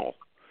channel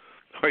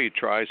or you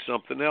try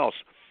something else.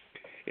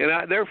 And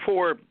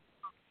therefore,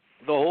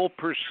 the whole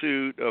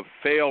pursuit of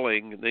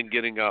failing and then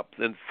getting up,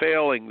 then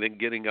failing, then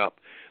getting up,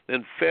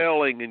 then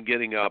failing and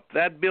getting up,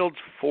 that builds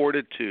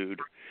fortitude.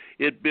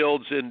 It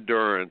builds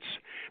endurance.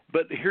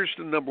 But here's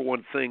the number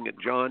one thing,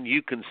 John.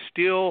 You can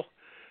still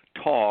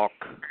talk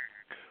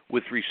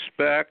with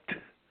respect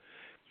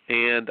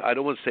and I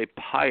don't want to say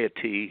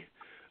piety,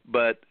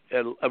 but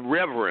a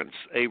reverence.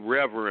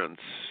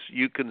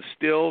 You can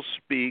still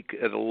speak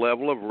at a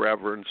level of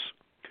reverence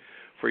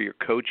for your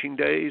coaching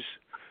days,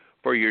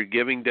 for your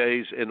giving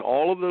days, and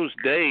all of those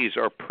days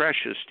are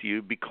precious to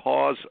you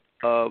because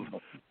of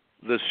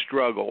the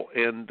struggle.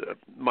 And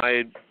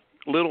my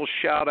little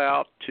shout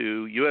out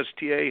to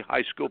USTA,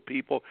 high school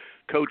people,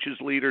 coaches,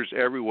 leaders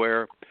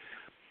everywhere.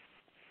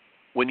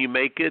 When you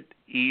make it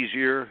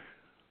easier,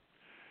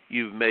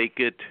 you make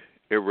it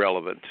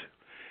irrelevant.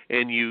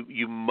 And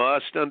you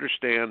must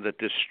understand that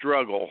this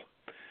struggle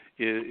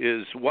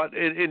is what,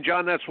 and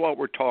John, that's what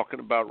we're talking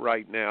about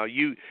right now.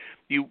 You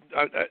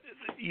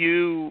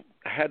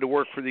had to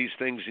work for these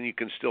things, and you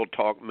can still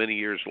talk many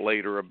years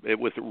later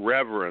with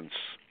reverence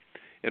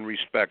and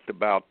respect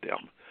about them.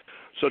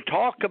 So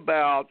talk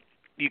about,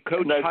 you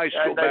coach high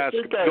school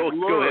basketball.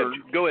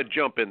 Go ahead,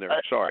 jump in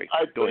there. Sorry.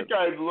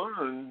 I've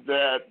learned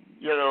that,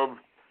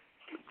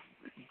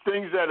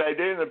 things that I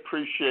didn't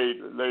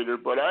appreciate later,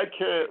 but I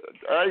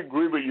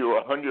agree with you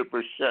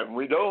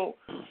 100%.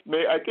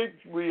 I think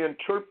we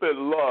interpret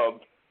love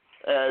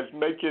as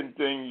making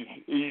things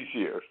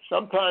easier.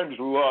 Sometimes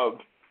love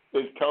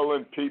is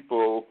telling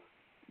people,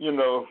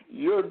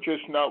 you're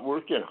just not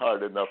working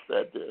hard enough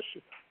at this.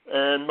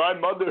 And my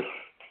mother,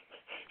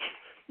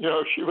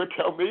 she would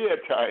tell me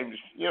at times,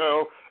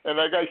 and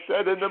like I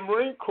said in the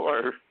Marine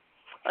Corps,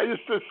 I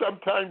used to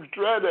sometimes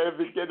dread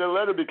having to get a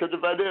letter because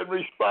if I didn't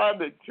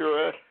respond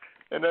to it,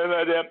 and then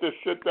I'd have to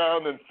sit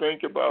down and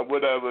think about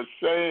what I was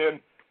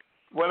saying.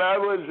 When I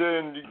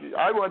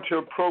went to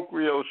a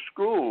parochial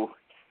school,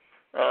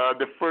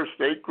 the first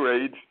 8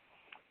 grades,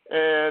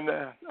 and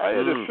I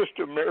had a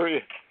sister,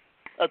 Mary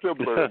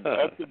Ethelberg.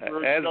 As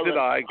did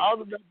I. I'll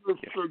never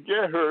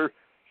forget her.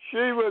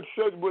 She would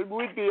say,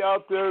 we'd be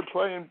out there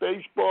playing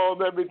baseball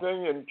and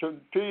everything and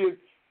compete,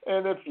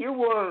 and if you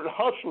weren't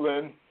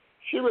hustling,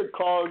 she would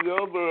call you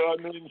over.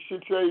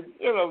 She'd say,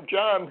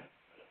 John,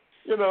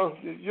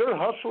 you're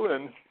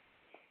hustling.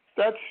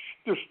 That's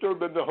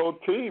disturbing the whole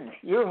team.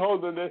 You're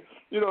holding it.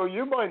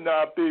 You might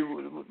not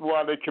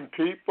want to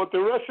compete, but the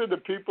rest of the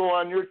people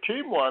on your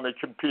team want to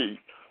compete.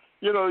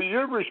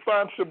 Your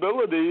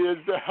responsibility is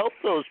to help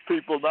those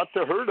people, not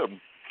to hurt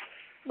them.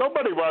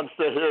 Nobody wants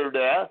to hear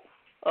that.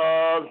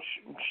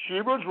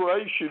 She was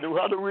right. She knew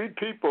how to read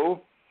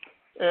people.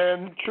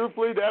 And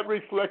truthfully, that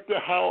reflected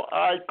how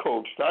I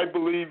coached. I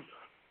believe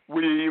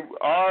we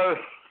are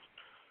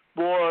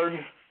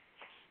born,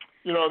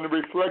 in the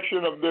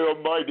reflection of the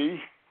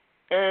Almighty,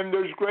 and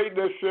there's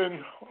greatness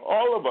in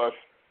all of us.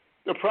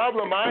 The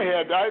problem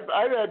I've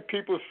had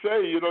people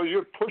say,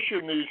 you're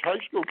pushing these high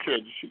school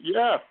kids.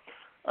 Yeah,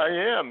 I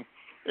am.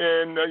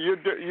 And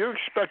you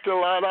expect a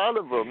lot out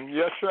of them.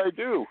 Yes, I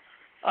do.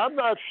 I'm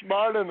not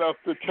smart enough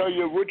to tell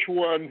you which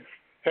one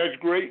has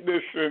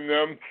greatness in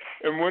them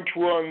and which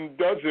one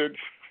doesn't.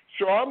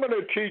 So I'm going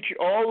to teach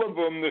all of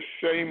them the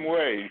same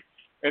way.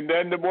 And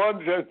then the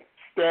ones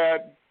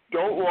that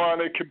don't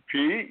want to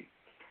compete,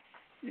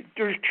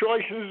 there's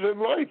choices in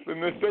life,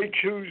 and if they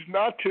choose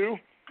not to,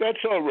 that's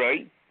all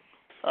right.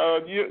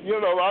 You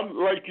know, I'm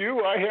like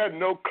you. I had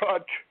no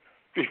cut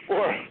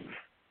before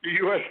the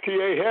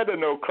USTA had a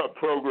no cut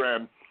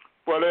program,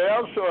 but I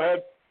also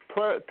had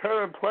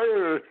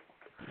parent-player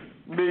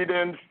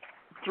meetings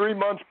 3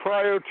 months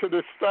prior to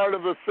the start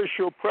of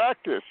official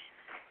practice.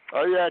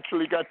 I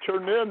actually got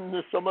turned in,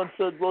 and someone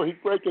said, "Well, he's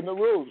breaking the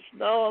rules."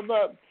 No, I'm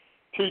not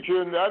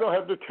teaching. I don't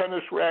have the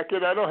tennis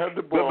racket. I don't have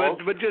the balls.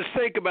 But just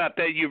think about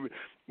that.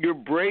 You're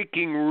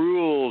breaking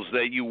rules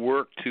that you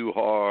work too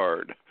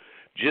hard.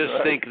 Just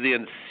Right. think of the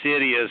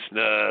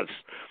insidiousness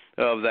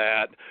of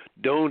that.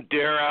 Don't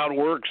dare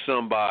outwork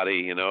somebody.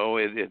 You know,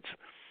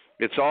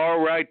 it's all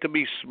right to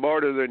be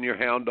smarter than your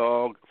hound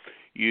dog.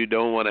 You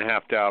don't want to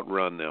have to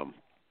outrun them.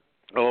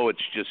 Oh,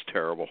 it's just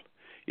terrible.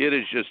 It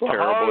is just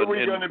terrible. How are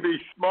we going to be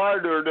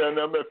smarter than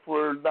them if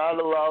we're not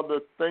allowed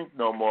to think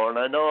no more? And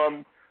I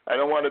know I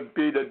don't want to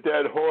beat a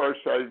dead horse.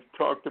 I've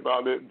talked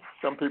about it.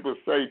 Some people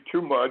say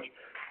too much.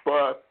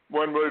 But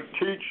when we're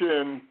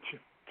teaching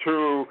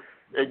to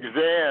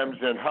exams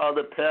and how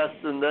to pass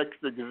the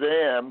next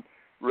exam,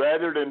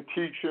 rather than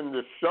teaching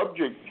the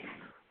subject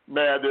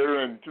matter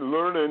and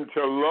learning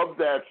to love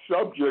that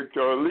subject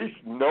or at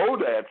least know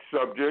that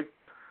subject,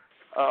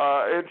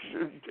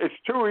 it's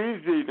too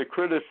easy to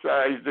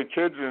criticize the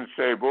kids and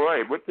say,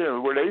 boy, what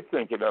were they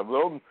thinking of?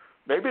 Well,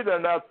 maybe they're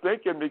not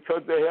thinking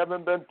because they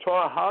haven't been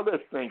taught how to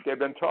think. They've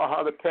been taught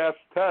how to pass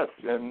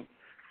tests. And,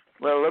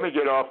 well, let me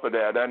get off of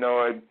that. I know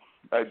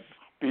I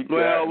beat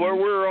that. Well,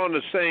 we're on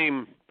the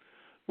same.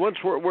 Once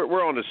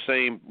we're on the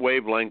same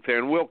wavelength there,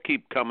 and we'll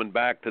keep coming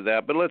back to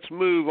that. But let's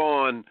move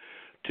on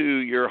to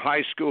your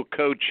high school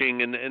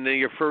coaching and then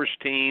your first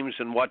teams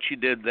and what you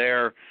did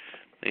there.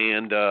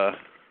 And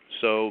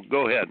so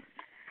go ahead.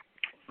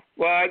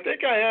 Well, I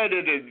think I had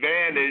an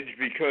advantage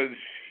because,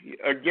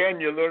 again,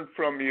 you learn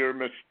from your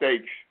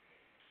mistakes.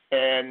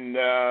 And,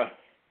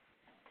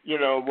 you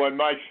know, when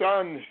my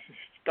son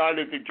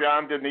started the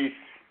John Denise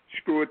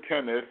School of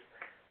Tennis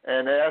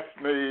and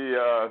asked me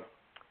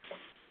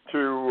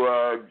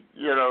to,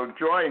 you know,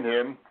 join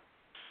him,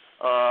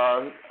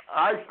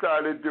 I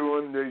started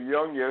doing the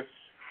youngest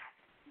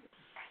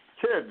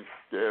kids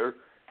there.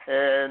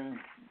 And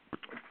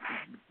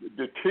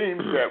the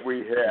teams that we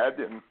had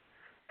and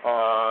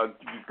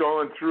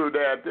going through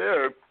that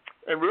there.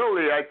 And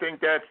really, I think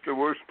that's the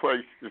worst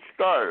place to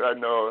start. I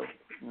know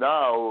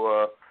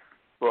now,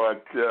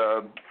 but,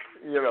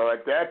 you know,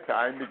 at that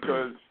time,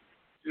 because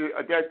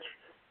that's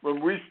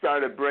when we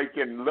started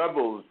breaking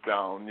levels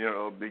down, you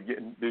know,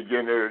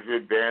 beginners,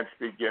 advanced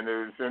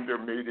beginners,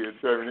 intermediates,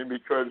 everything,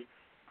 because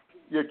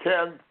you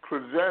can't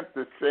present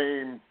the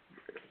same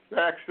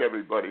facts to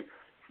everybody.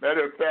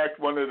 Matter of fact,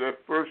 one of the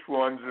first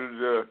ones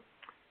is,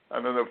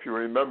 I don't know if you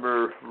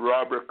remember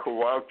Robert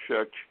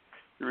Kowalczyk.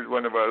 He was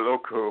one of our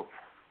local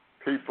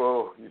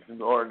people. He's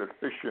more an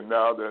official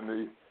now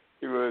than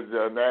he was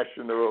a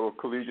national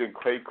collegiate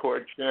clay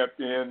court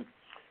champion.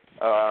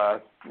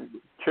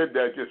 Kid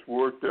that just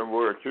worked and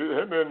worked.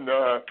 Him and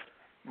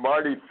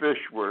Marty Fish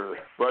were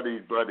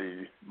buddies.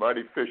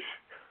 Marty Fish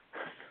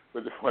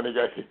was a funny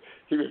guy.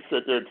 He would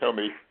sit there and tell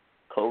me,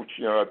 "Coach,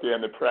 you know, at the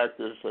end of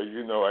practice, as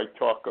you know, I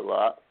talk a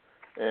lot,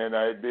 and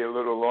I'd be a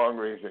little long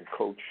range, and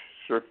Coach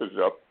surface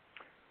up.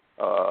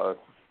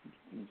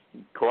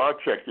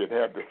 Kowalczyk you'd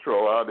have to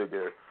throw out of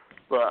there."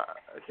 But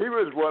he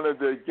was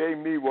gave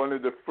me one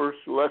of the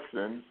first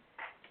lessons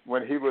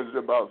when he was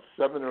about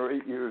 7 or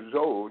 8 years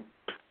old,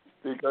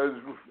 because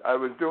I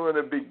was doing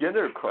a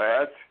beginner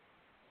class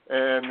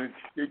and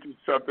teaching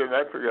something,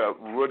 I forgot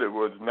what it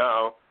was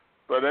now.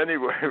 But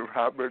anyway,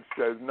 Robert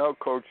says, "No,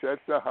 Coach,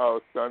 that's the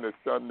house, son. It's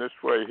done this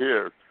way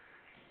here."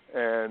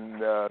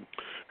 And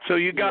so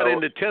you got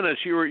into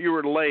tennis. You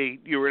were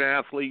late. You were an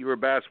athlete. You were a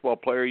basketball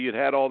player. You'd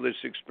had all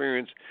this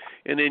experience,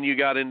 and then you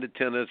got into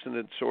tennis, and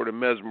it sort of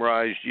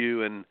mesmerized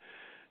you and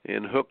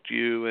hooked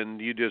you, and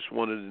you just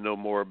wanted to know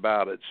more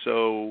about it.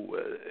 So,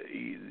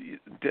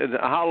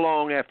 how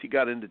long after you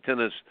got into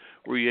tennis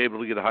were you able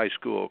to get a high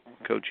school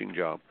coaching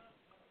job?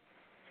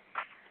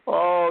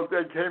 Oh,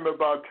 that came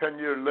about 10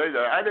 years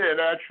later.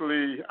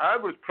 I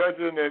was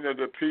president of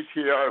the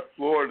PTR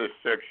Florida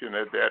section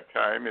at that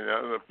time, and I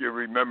don't know if you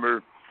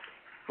remember,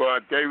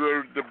 but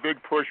the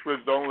big push was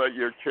don't let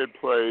your kid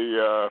play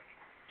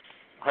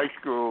high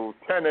school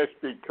tennis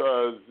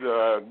because,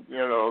 you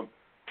know,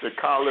 the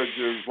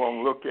colleges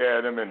won't look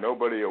at him and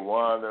nobody will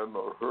want him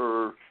or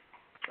her.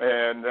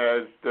 And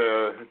as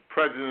the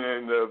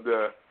president of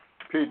the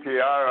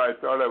PTR, I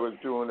thought I was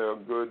doing a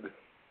good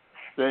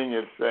thing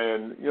is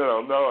saying, you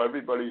know, no,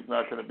 everybody's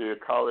not going to be a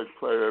college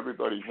player.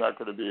 Everybody's not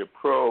going to be a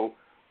pro.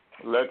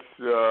 Let's,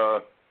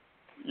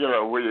 you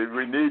know, we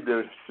need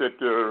to sit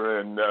there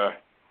and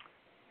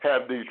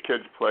have these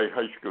kids play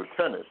high school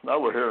tennis. Now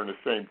we're hearing the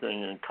same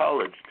thing in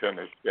college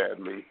tennis,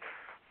 sadly.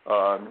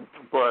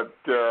 But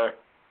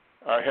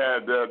I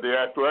had the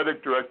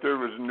athletic director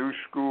was a new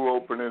school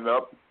opening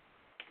up,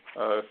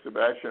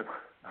 Sebastian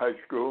High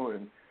School,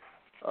 and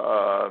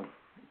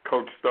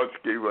Coach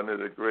Stutsky, one of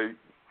the great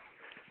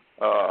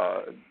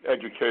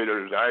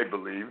educators, I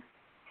believe,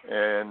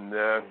 and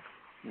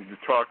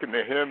talking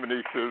to him, and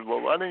he says, well,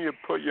 why don't you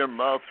put your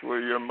mouth where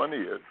your money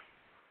is?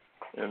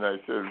 And I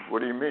said, what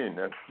do you mean?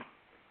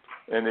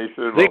 And he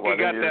said, well, I think you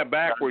got that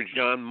backwards,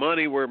 John.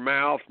 Money where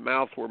mouth,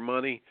 mouth where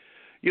money.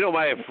 You know,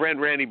 my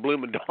friend Randy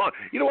Blumendahl,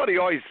 you know what he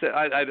always said?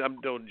 I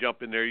don't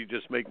jump in there. You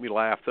just make me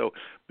laugh, though,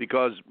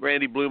 because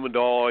Randy Blumendahl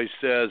always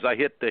says, I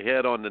hit the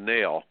head on the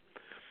nail.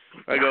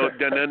 I go,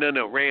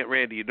 no,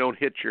 Randy, you don't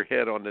hit your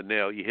head on the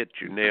nail. You hit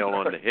your nail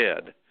on the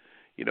head.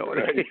 You know what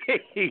I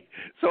mean?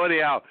 So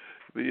anyhow,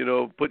 you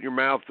know, put your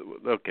mouth.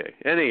 Okay.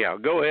 Anyhow,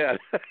 go ahead.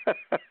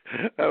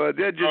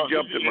 That just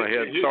jumped in my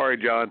head. Sorry,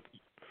 John.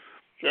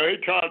 So he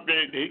taught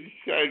me. He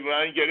said, "Well,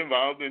 I get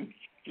involved and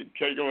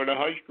take over to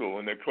high school."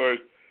 And of course,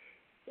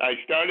 I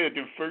started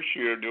the first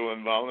year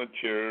doing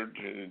volunteer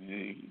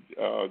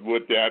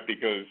with that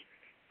because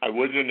I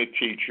wasn't a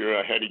teacher.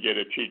 I had to get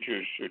a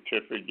teacher's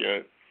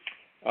certificate.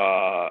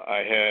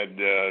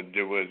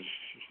 There was.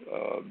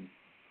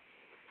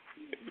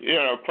 You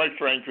know, quite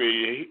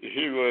frankly,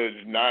 he was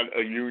not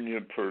a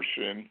union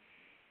person.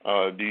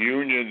 The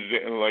unions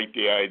didn't like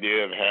the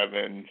idea of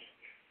having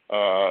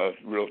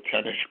real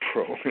tennis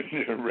pro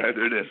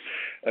rather than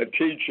a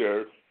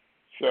teacher.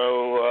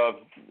 So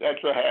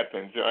that's what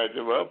happened. So I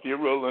said, well, if you're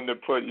willing to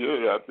put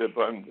you up,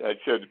 I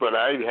said, but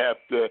I have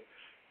to,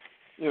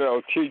 you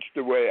know, teach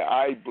the way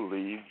I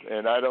believe,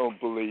 and I don't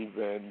believe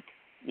in,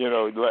 you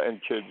know, letting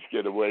kids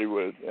get away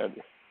with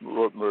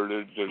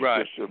murder,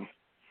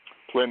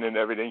 discipline and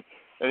everything.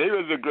 And he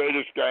was the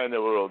greatest guy in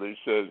the world. He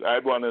says, I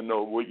want to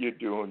know what you're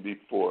doing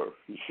before.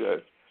 He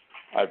said,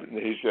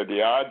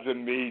 the odds of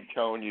me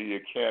telling you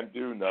can't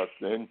do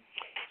nothing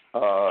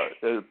are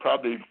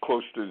probably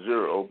close to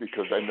zero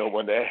because I know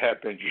when that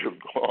happens, you're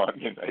gone.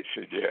 And I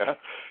said,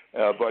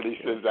 yeah. But he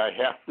says, I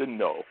have to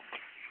know.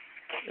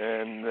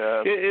 And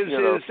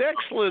is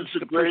excellence,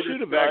 the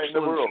pursuit of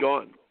excellence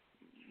gone?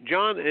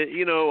 John,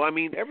 you know, I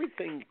mean,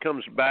 everything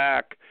comes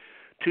back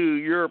to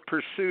your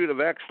pursuit of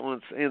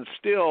excellence and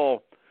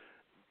still,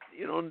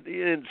 you know,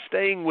 and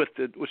staying with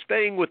the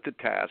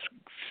task,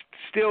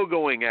 still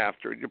going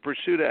after it, your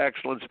pursuit of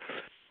excellence.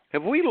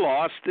 Have we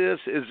lost this?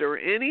 Is there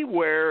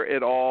anywhere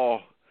at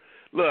all?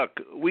 Look,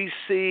 we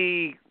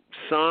see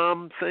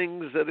some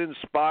things that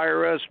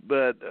inspire us,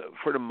 but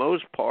for the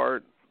most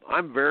part,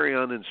 I'm very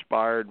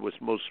uninspired with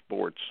most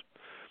sports.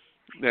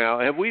 Now,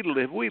 have we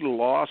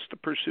lost the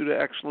pursuit of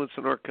excellence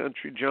in our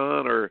country,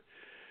 John, or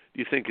do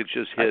you think it's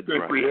just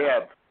hidden?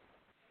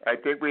 I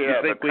think we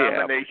have a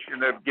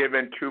combination of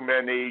giving too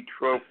many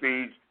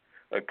trophies,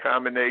 a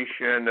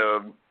combination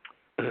of,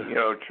 you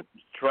know,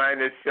 trying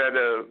to set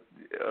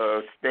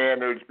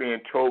standards, being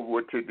told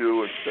what to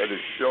do instead of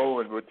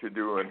showing what to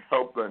do and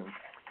helping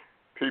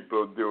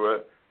people do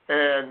it.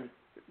 And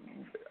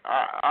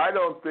I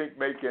don't think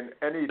making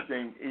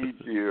anything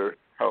easier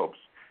helps.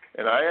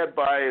 And I have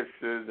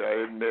biases,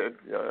 I admit.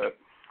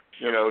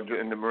 You know,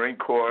 in the Marine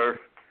Corps,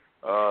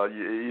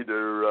 you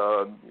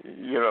either,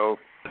 you know,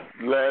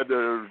 led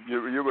or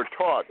you were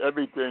taught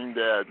everything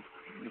that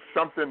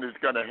something is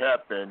going to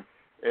happen,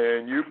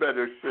 and you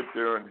better sit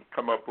there and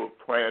come up with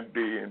plan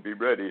B and be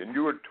ready. And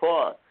you were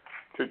taught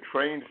to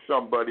train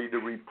somebody to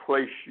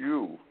replace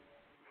you.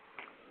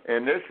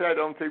 And this I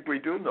don't think we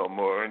do no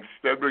more.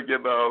 Instead we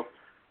give out,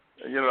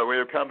 you know, we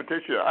have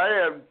competition.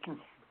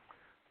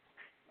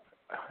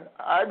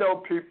 I know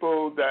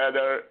people that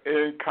are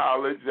in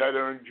college that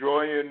are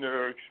enjoying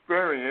their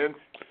experience,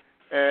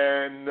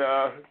 and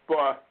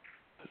but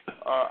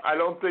I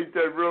don't think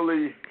they're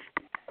really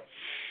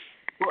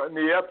putting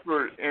the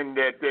effort in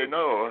that they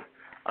know.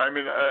 I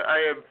mean,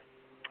 I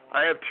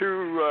have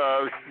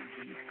two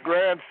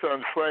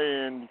grandsons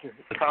playing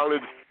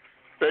college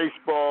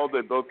baseball.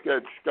 They both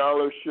get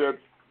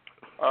scholarships.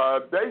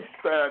 They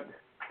spent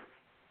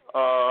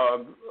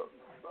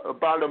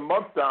about a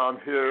month down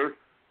here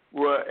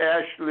with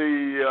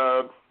Ashley.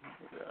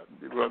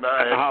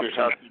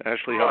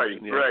 Ashley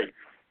Hobson, yeah. Right.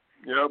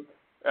 You know,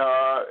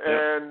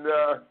 and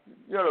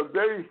you know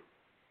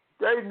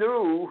they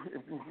knew,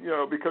 you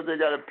know, because they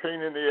got a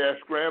pain in the ass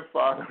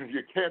grandfather.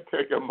 You can't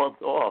take a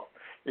month off,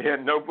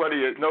 and nobody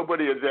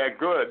is that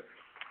good.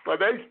 But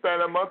they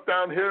spent a month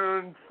down here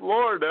in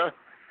Florida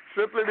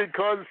simply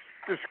because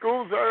the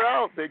schools are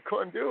out. They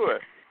couldn't do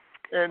it.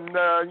 And,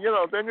 you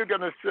know, then you're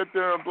going to sit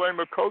there and blame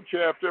a coach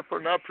after for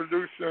not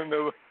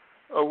producing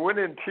a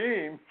winning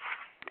team.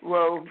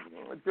 Well,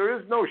 there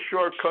is no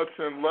shortcuts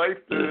in life,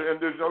 and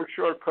there's no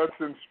shortcuts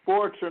in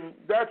sports, and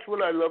that's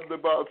what I loved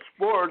about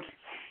sports.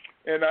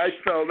 And I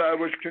felt I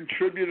was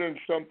contributing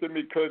something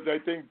because I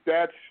think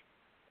that's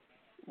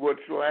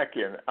what's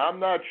lacking. I'm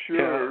not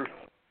sure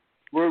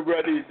we're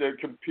ready to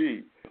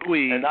compete.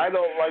 And I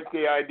don't like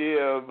the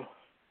idea of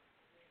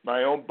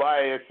my own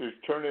bias is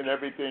turning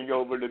everything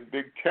over to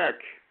big tech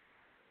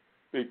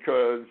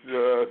because,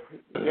 you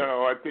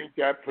know, I think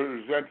that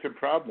presents a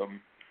problem.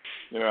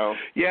 You know.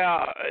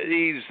 Yeah,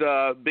 these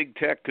big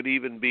tech could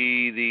even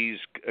be these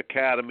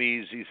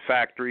academies, these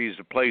factories,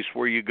 a place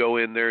where you go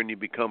in there and you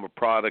become a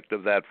product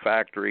of that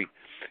factory,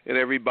 and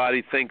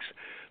everybody thinks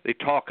they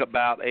talk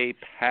about a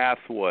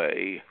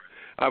pathway.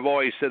 I've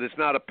always said it's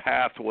not a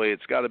pathway.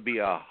 It's got to be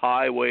a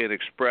highway, an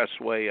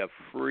expressway, a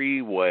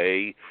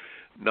freeway,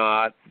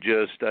 not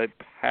just a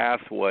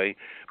pathway.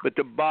 But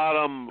the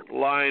bottom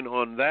line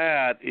on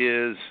that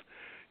is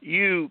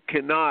you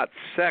cannot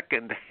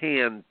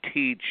second-hand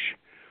teach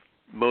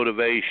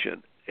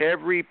motivation.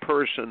 Every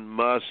person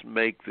must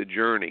make the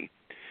journey.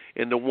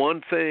 And the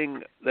one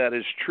thing that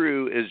is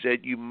true is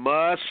that you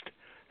must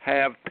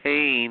have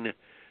pain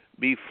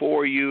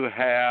before you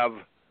have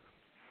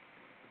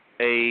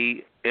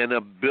an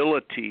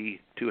ability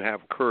to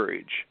have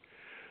courage.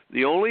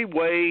 The only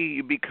way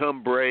you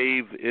become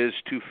brave is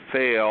to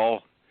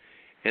fail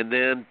and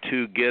then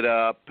to get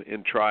up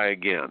and try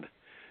again.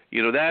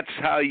 You know, that's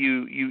how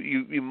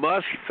you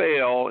must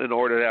fail in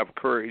order to have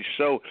courage.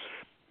 So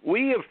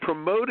we have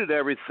promoted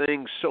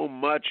everything so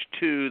much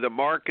to the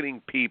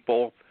marketing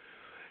people,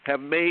 have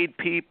made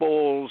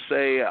people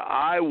say,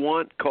 I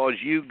want because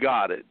you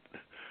got it.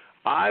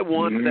 I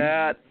want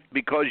that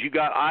because you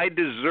got, I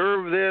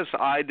deserve this,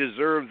 I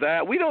deserve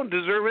that. We don't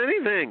deserve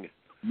anything.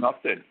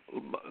 Nothing.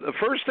 The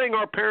first thing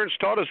our parents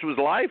taught us was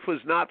life was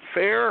not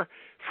fair,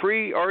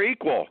 free, or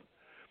equal.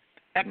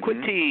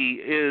 Equity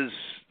is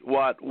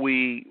what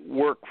we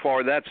work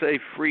for. That's a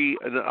free,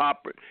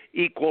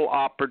 equal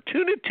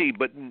opportunity,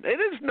 but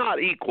it is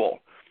not equal.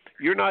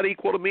 You're not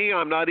equal to me.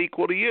 I'm not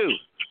equal to you.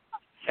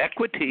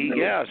 Equity,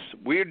 yes.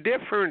 We're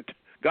different.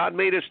 God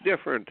made us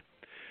different.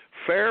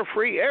 Fair,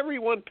 free,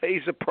 everyone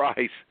pays a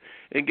price.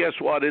 And guess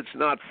what? It's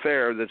not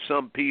fair that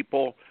some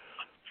people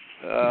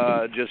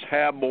just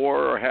have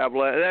more or have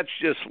less. That's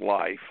just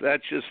life.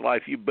 That's just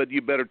life. But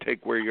you better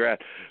take where you're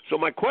at. So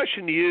my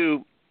question to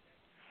you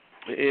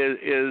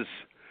is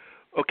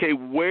okay,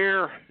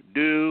 where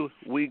do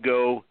we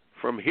go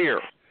from here?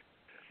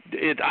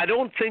 I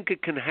don't think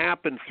it can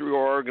happen through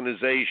our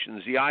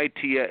organizations. The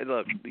ITA,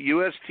 look, the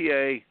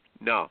USTA,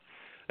 no.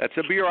 That's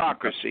a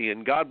bureaucracy,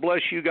 and God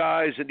bless you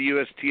guys at the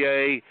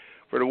USTA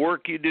for the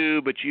work you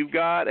do, but you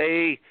got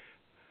a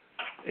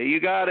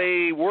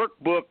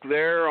workbook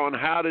there on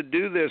how to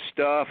do this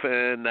stuff,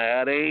 and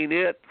that ain't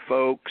it,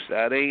 folks.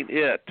 That ain't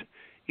it.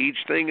 Each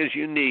thing is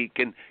unique,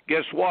 and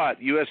guess what?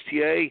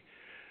 USTA,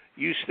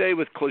 you stay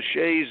with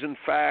cliches and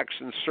facts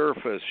and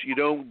surface. You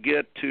don't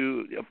get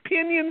to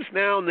opinions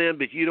now and then,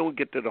 but you don't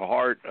get to the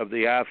heart of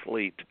the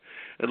athlete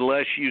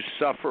unless you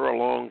suffer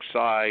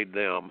alongside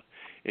them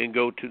and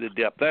go to the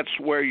depth. That's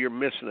where you're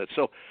missing it.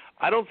 So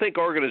I don't think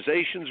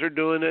organizations are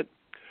doing it.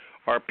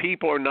 Our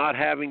people are not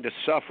having to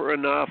suffer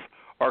enough.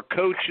 Our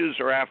coaches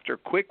are after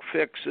quick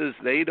fixes.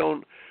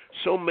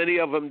 So many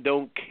of them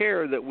don't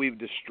care that we've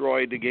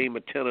destroyed the game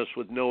of tennis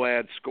with no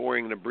ad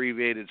scoring and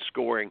abbreviated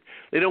scoring.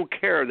 They don't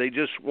care. They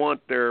just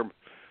want their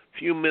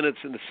few minutes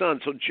in the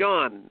sun. So,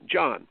 John,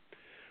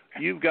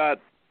 you've got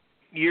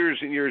years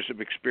and years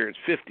of experience,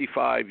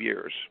 55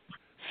 years,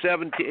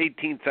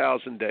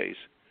 18,000 days.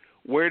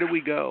 Where do we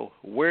go?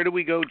 Where do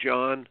we go,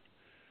 John,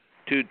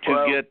 to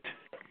get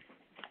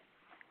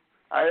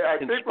I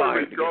think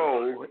where we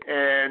go,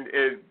 and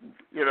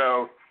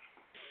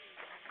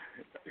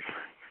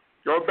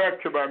go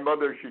back to my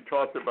mother. She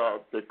talked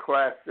about the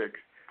classics,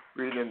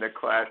 reading the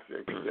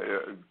classics,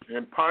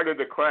 and part of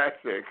the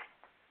classics,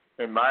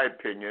 in my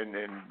opinion,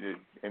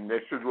 and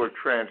this is where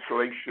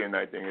translation,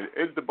 I think,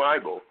 is the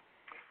Bible.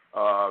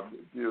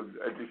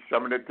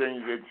 Some of the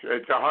things,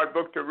 it's a hard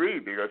book to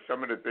read because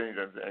some of the things,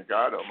 and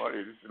God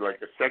Almighty, this is like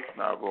a sex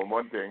novel,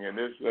 one thing, and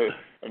this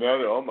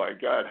another. Oh my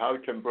God, how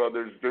can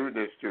brothers do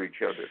this to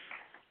each other?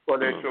 But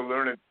they still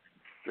learning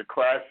the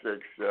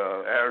classics.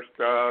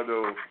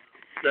 Aristotle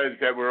says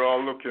that we're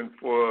all looking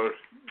for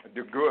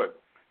the good.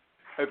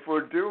 If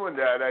we're doing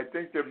that, I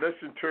think the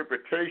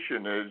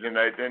misinterpretation is,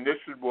 and this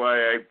is why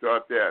I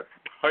thought that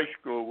high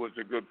school was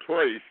a good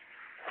place,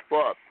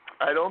 but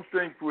I don't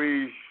think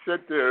we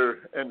sit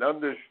there and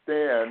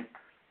understand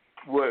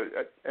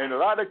what, and a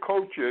lot of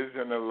coaches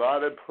and a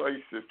lot of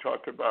places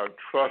talk about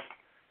trust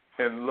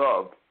and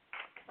love.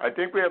 I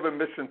think we have a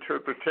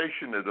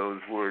misinterpretation of those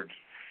words.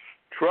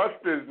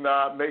 Trust is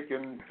not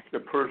making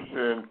the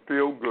person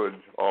feel good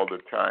all the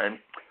time.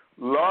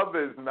 Love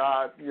is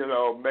not,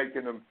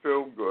 making them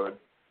feel good.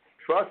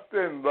 Trust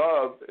and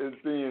love is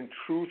being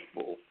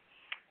truthful,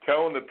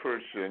 telling the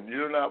person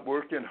you're not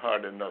working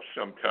hard enough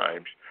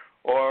sometimes,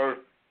 or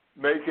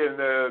making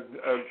a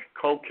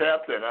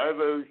co-captain. I have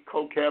a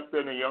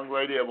co-captain, a young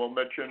lady, I won't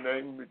mention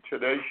her name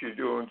today. She's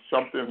doing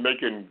something,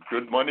 making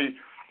good money,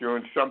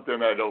 doing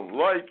something I don't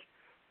like,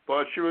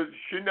 but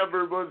she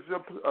never was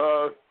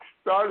a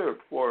starter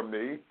for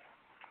me,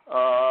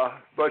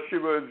 but she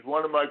was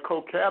one of my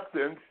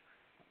co-captains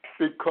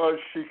because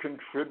she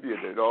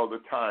contributed all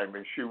the time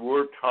and she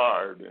worked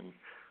hard.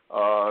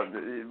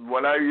 And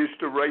when I used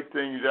to write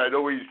things, I'd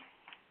always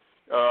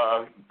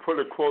put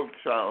a quote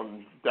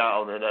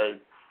down, and I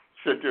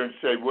sit there and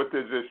say, what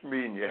does this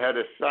mean? You had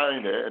to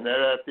sign it. And then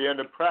at the end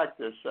of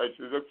practice, I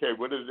said, okay,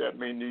 what does that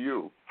mean to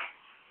you?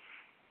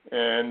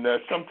 And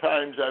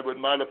sometimes I would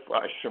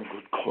modify some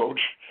good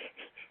quotes,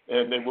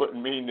 and they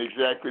wouldn't mean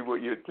exactly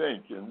what you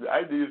think. And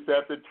I used to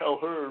have to tell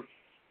her,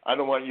 I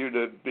don't want you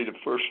to be the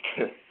first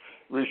to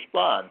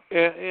respond.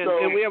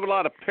 And we have a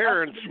lot of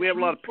parents. We have a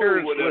lot of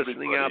parents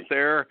listening out everybody.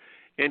 there,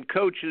 and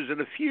coaches,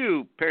 and a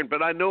few parents.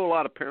 But I know a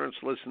lot of parents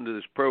listen to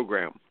this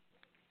program.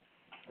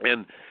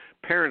 And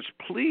parents,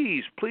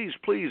 please, please,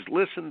 please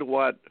listen to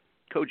what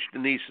Coach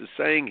Denise is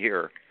saying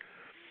here.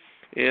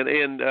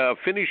 And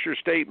finish your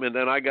statement,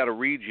 and I got to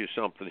read you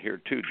something here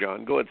too,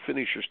 John. Go ahead,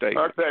 finish your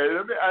statement. Okay,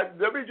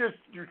 let me just.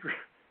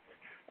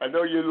 I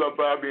know you love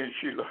Bobby and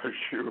she loves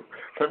you.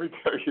 Let me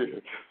tell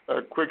you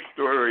a quick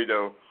story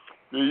though.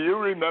 Do you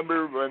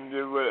remember when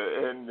you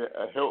were in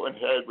Hilton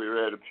Head? We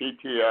were at a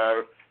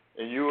PTR,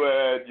 and you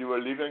were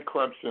leaving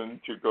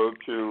Clemson to go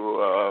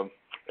to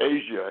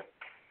Asia.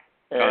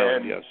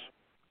 And yes.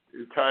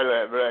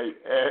 Thailand, right?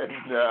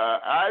 And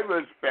I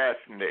was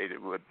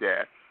fascinated with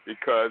that.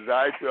 Because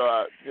I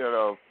thought,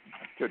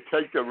 to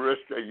take the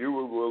risk that you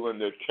were willing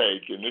to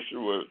take, and this is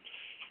what,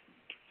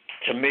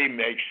 to me,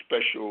 makes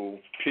special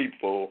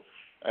people,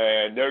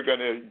 and they're going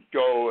to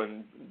go,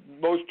 and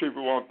most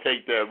people won't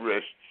take that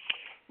risk.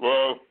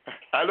 Well,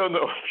 I don't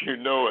know if you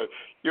know it.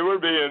 You were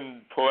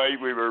being polite.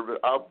 We were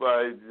out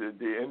by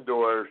the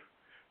indoor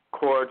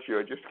court.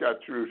 You just got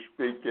through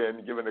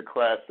speaking, giving a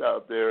class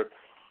out there,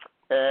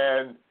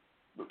 and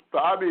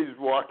Bobby's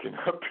walking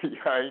up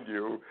behind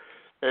you,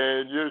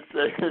 and you're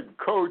saying,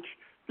 Coach,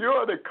 you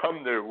ought to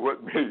come there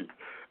with me.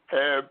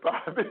 And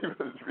Bobby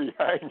was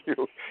behind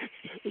you,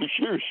 and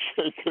she was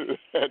shaking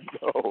her head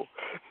no.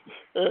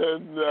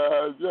 And,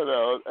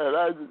 and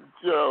I,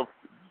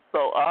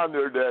 so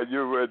honored that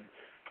you would,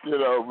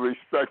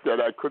 respect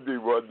that I could be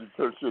one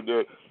person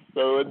there.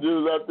 So when you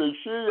left me,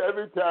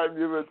 every time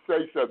you would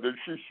say something,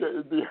 she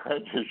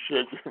behind you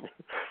shaking her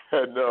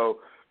head no.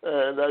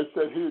 And I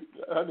said,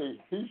 honey,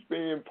 he's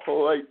being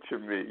polite to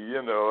me.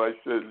 I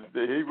said,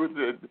 he was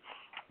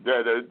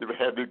that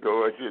had to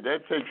go. I said,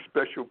 that takes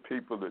special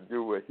people to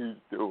do what he's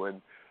doing.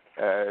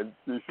 And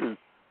she says,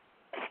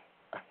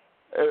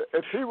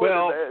 if he would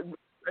have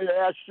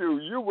asked you,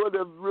 you would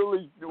have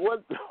really,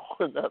 what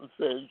I'm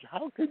saying,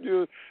 how could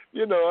you,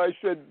 I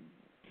said,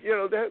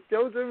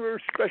 those are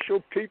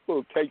special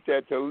people take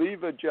that to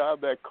leave a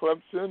job at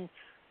Clemson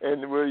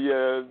and where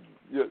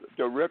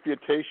the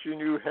reputation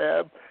you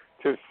have,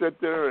 to sit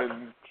there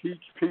and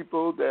teach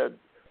people that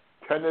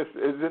tennis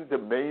isn't the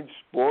main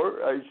sport.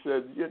 I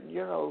said,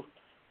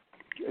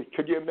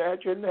 could you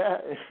imagine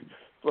that?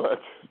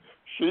 But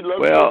she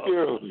loved you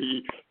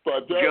dearly.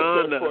 But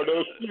John, for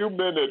those few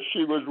minutes,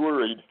 she was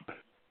worried.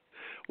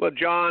 Well,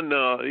 John,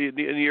 and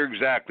you're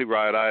exactly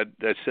right. I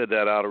said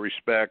that out of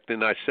respect,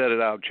 and I said it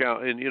out,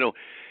 and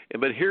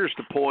but here's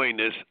the point: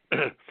 is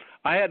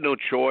I had no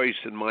choice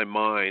in my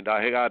mind.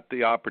 I got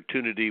the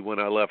opportunity when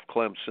I left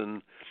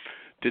Clemson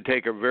to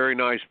take a very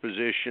nice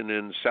position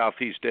in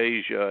Southeast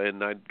Asia,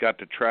 and I got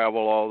to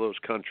travel all those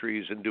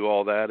countries and do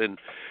all that. And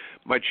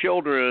my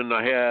children,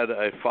 I had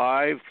a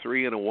 5,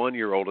 3, and a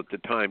 1-year-old at the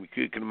time.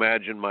 You can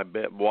imagine my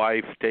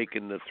wife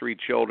taking the 3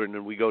 children,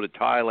 and we go to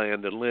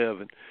Thailand and live.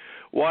 And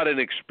what an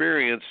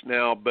experience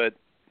now, but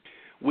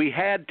we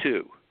had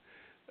to.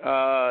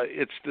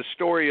 It's the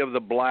story of the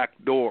black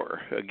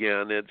door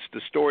again. It's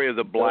the story of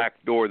the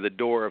black door, the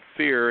door of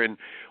fear. And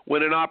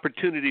when an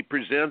opportunity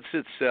presents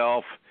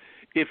itself,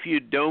 if you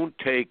don't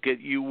take it,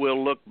 you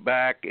will look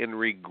back and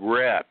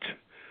regret.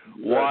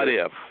 What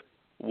if?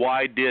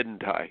 Why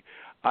didn't I?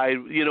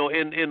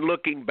 In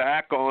looking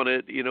back on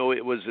it,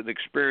 it was an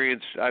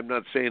experience. I'm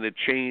not saying it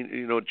changed,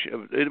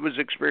 it was an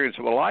experience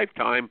of a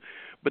lifetime.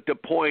 But the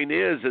point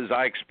is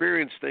I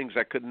experienced things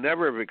I could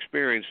never have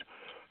experienced.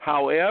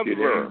 However,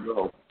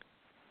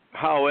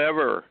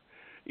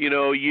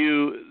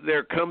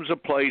 there comes a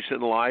place in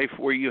life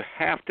where you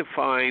have to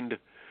find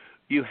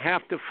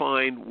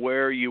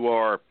where you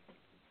are.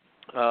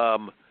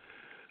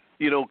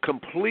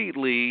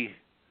 Completely,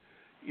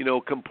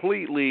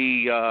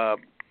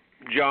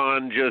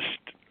 John, just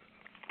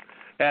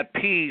at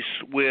peace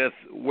with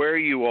where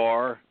you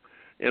are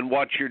and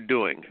what you're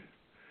doing.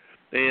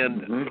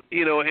 And,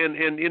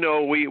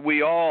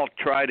 we all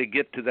try to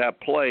get to that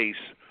place,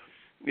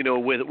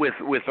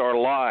 with our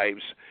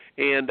lives.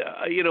 And,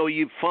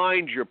 you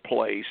find your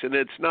place. And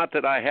it's not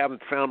that I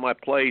haven't found my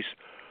place,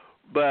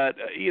 but,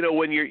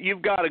 when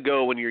you've got to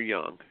go when you're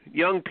young.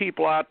 Young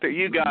people out there,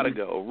 you got to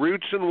go.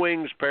 Roots and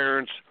wings,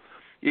 parents,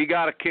 you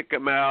got to kick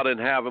them out and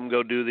have them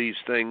go do these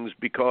things,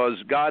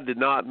 because God did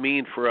not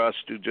mean for us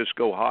to just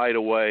go hide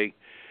away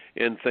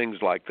and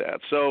things like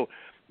that. So,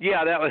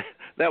 yeah,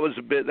 that was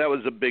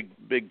a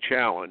big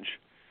challenge.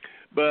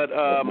 But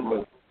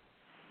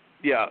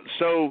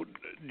so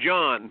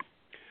John,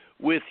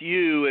 with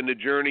you and the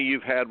journey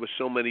you've had with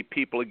so many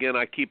people, again,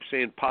 I keep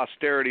saying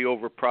posterity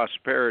over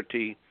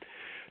prosperity.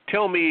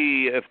 Tell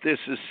me if this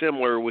is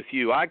similar with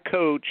you. I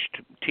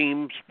coached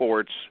team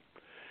sports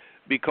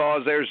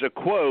because there's a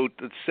quote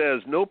that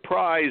says, "No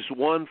prize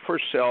won for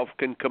self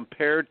can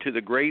compare to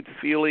the great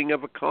feeling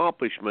of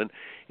accomplishment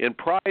and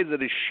pride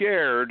that is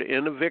shared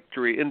in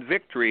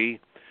victory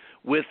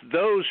with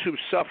those who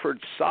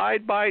suffered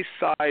side by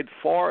side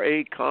for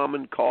a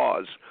common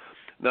cause."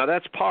 Now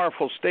that's a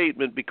powerful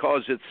statement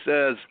because it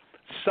says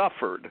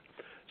suffered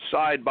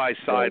side by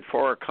side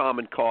for a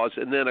common cause,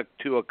 and then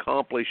to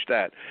accomplish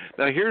that.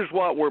 Now here's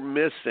what we're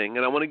missing,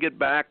 and I want to get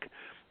back.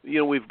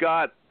 We've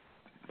got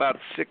about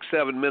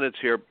 6-7 minutes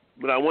here,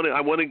 but I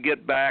want to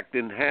get back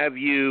and have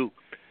you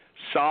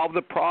solve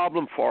the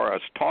problem for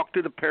us. Talk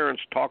to the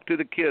parents, talk to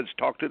the kids,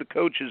 talk to the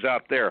coaches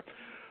out there.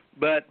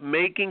 But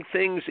making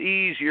things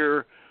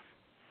easier,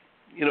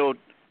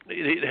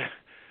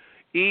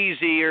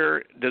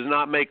 easier does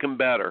not make them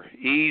better.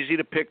 Easy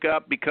to pick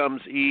up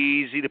becomes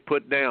easy to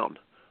put down.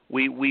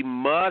 We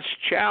must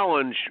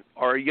challenge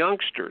our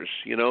youngsters,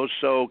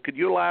 so could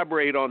you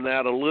elaborate on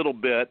that a little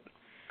bit,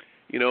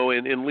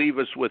 and leave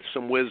us with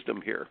some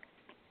wisdom here?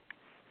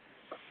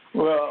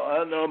 Well, I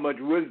don't know how much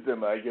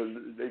wisdom I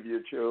can give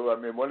you, Joe.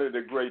 I mean, one of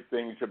the great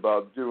things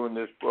about doing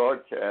this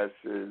broadcast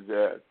is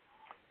that,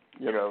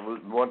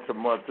 once a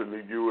month,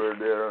 you were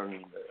there,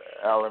 and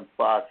Alan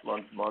Fox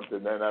once a month,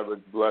 and then I was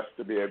blessed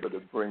to be able to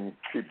bring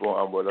people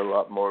on with a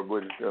lot more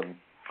wisdom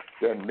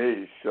than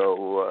me.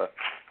 So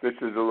this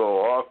is a little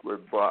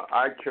awkward, but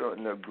I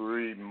couldn't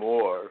agree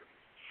more.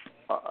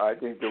 I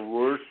think the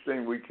worst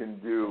thing we can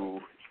do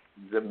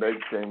is to make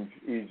things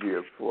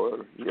easier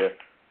for you.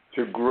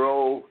 To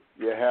grow,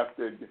 you have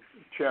to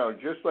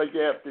challenge. Just like you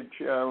have to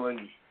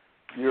challenge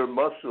your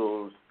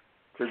muscles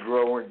to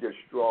grow and get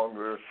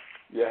stronger,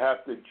 you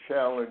have to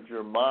challenge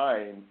your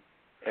mind,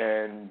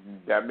 and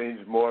that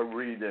means more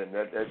reading.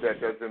 That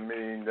doesn't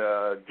mean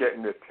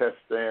getting the test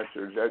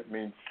answers. That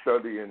means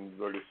studying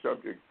for the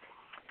subject.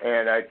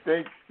 And I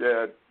think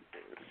that,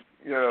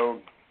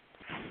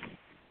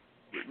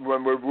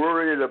 when we're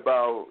worried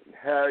about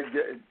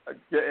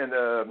getting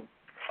a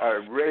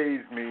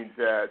raise, means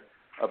that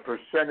a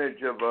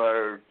percentage of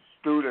our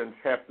students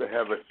have to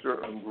have a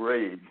certain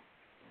grade.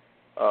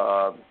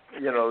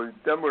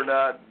 Then we're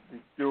not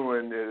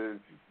doing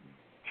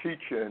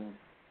teaching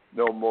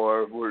no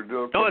more. We're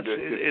doing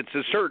it's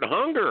a certain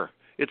hunger.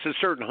 It's a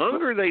certain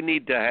hunger they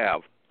need to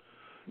have.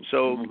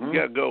 So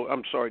go.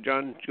 I'm sorry,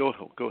 John. Go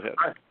ahead.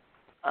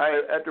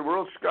 At the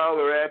World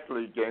Scholar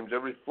Athlete Games,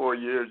 every 4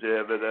 years they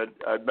have it.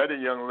 I met a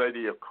young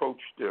lady, a coach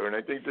there, and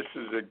I think this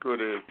is a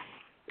good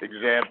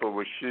example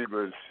where she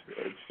was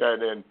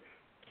sat in.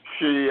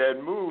 She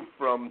had moved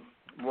from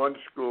one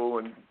school,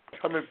 and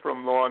coming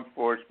from law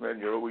enforcement,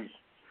 you're always,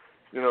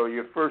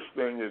 your first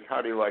thing is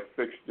how do I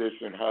fix this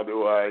and how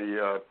do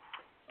I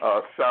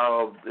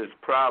solve this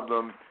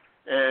problem?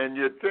 And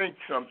you think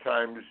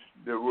sometimes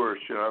the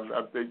worst.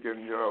 I'm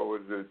thinking,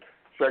 was it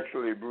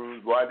sexually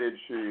abused? Why did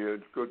she? A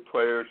good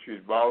player. She's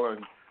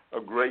a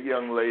great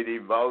young lady,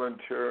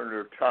 volunteering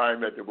her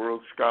time at the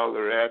World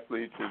Scholar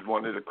Athletes as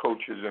one of the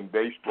coaches in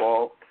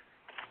baseball.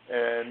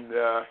 And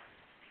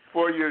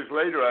 4 years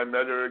later, I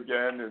met her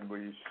again, and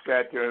we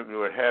sat there and we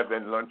were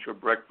having lunch or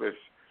breakfast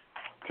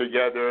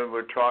together, and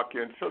we're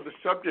talking. So the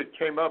subject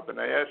came up, and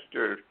I asked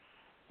her,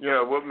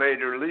 what made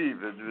her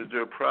leave? Is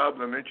there a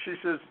problem? And she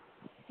says,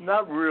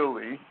 not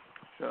really.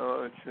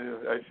 So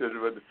I said,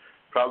 what the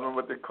problem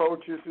with the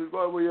coach? She says,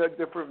 well, we had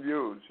different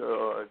views. So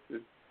I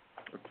said,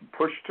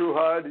 push too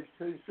hard?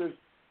 He says,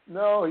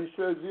 no. He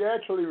says, he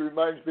actually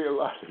reminds me a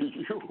lot of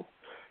you.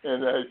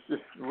 And I said,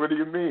 what do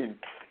you mean?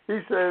 He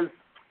says,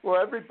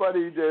 well,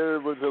 everybody there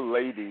was a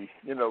lady,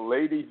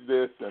 ladies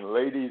this and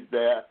ladies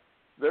that,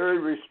 very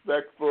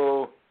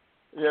respectful,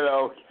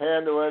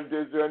 handling,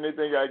 is there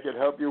anything I could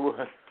help you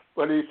with?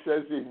 But he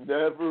says he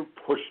never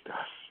pushed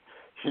us.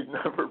 He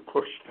never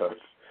pushed us.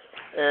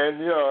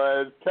 And,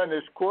 as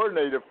tennis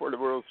coordinator for the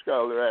World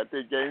Scholar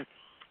Athlete Games,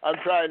 I'm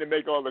trying to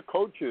make all the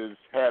coaches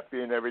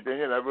happy and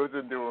everything, and I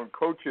wasn't doing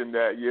coaching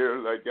that year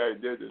like I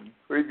did in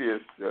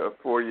previous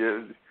 4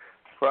 years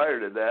prior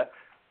to that.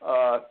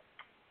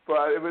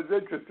 But it was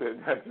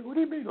interesting. I said, what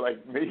do you mean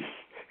like me?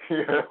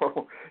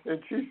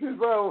 And she said,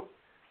 well,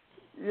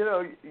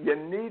 you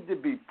need to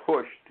be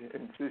pushed.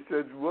 And she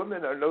said,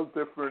 women are no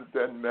different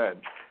than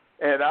men.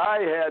 And I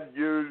had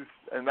used,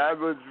 and I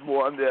was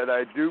one that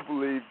I do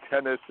believe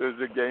tennis is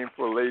a game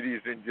for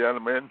ladies and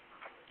gentlemen.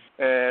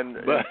 And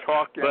in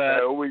talking, I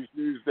always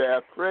use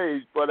that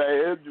phrase. But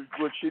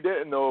what she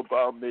didn't know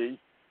about me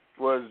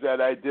was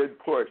that I did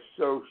push.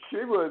 So she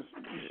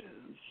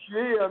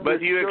understood.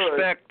 But you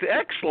expect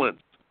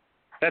excellence.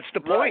 That's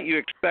the point. Right. You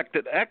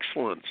expected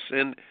excellence.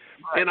 And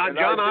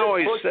John,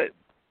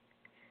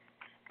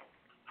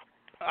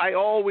 I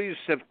always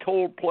have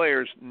told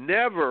players,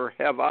 never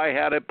have I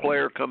had a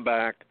player come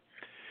back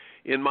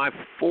in my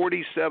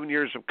 47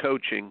 years of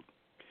coaching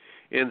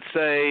and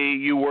say,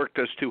 you worked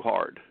us too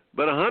hard.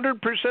 But 100%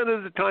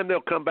 of the time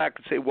they'll come back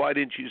and say, why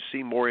didn't you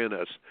see more in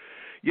us?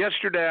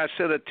 Yesterday I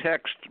sent a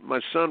text. My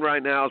son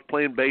right now is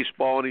playing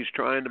baseball, and he's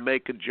trying to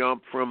make a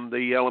jump from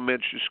the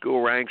elementary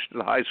school ranks to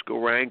the high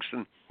school ranks.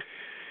 And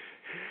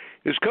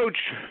his coach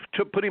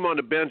put him on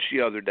the bench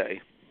the other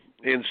day.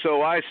 And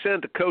so I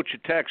sent the coach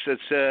a text that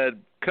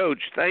said, Coach,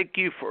 thank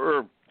you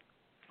for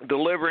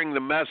delivering the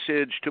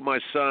message to my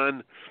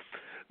son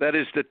that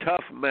is the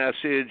tough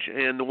message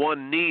and the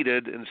one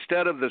needed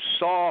instead of the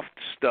soft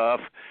stuff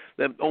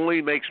that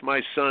only makes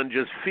my son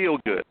just feel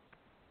good.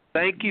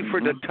 Thank you for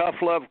the tough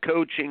love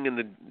coaching and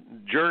the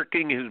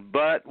jerking his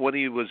butt when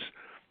he was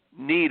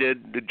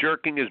needed, the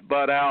jerking his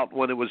butt out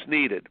when it was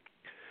needed.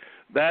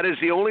 That is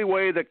the only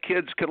way that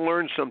kids can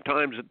learn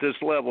sometimes at this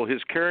level.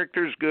 His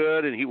character's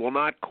good, and he will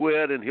not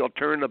quit, and he'll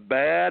turn the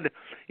bad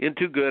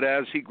into good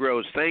as he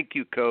grows. Thank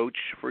you, Coach,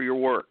 for your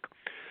work.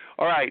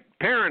 All right,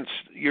 parents,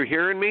 you're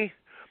hearing me?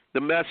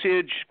 The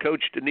message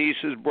Coach Denise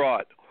has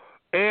brought.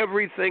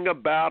 Everything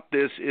about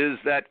this is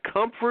that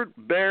comfort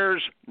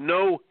bears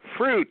no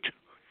fruit.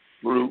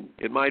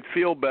 It might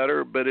feel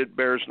better, but it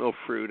bears no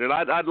fruit. And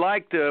I'd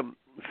like to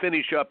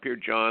finish up here,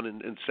 John,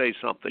 and say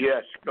something.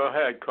 Yes, go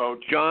ahead,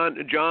 Coach.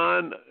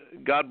 John,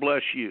 God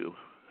bless you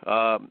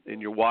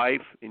and your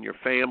wife and your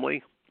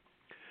family.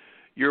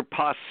 Your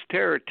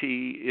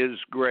posterity is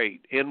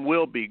great and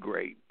will be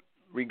great,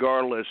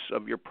 regardless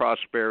of your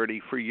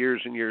prosperity for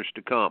years and years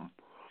to come.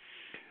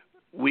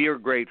 We are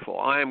grateful.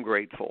 I am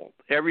grateful.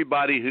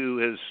 Everybody who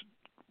has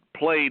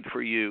played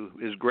for you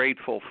is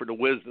grateful for the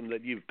wisdom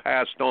that you've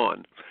passed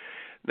on.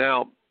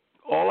 Now,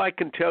 all I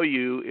can tell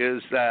you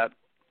is that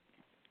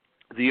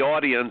the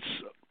audience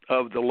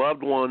of the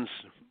loved ones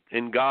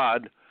in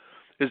God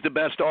is the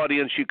best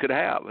audience you could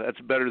have.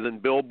 That's better than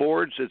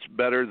billboards. It's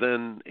better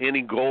than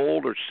any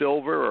gold or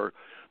silver or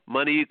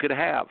money you could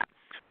have.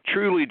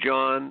 Truly,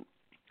 John,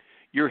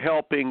 you're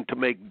helping to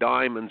make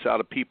diamonds out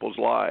of people's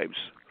lives.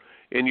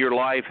 And your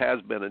life has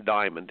been a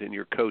diamond in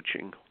your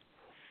coaching.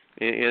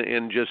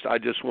 And I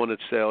just want to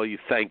tell you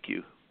thank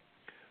you.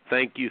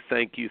 Thank you,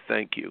 thank you,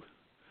 thank you.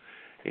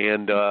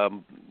 And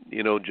God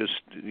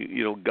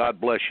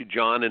bless you,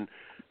 John, and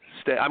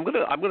stay. I'm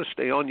gonna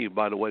stay on you,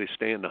 by the way, to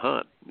stay in the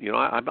hunt.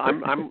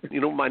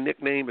 I'm my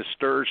nickname is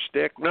Stir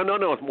Stick. No,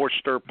 it's more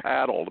Stir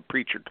Paddle. The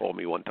preacher told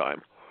me one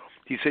time.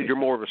 He said you're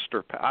more of a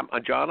Stir Paddle.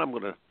 John, I'm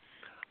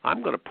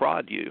gonna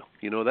prod you.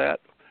 You know that,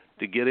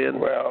 to get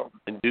in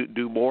and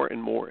do more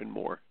and more and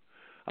more.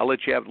 I'll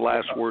let you have the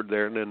last word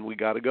there, and then we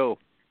got to go.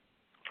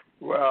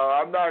 Well,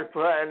 I'm not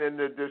planning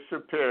to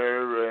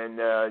disappear, and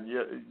I'll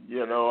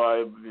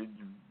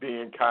be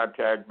in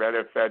contact. Matter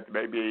of fact,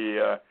 maybe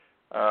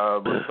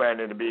we're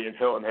planning to be in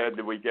Hilton Head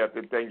the week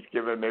after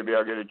Thanksgiving. Maybe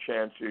I'll get a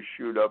chance to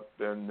shoot up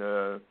and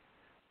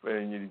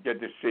you get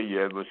to see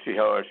you. We'll see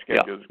how our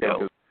schedules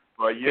go.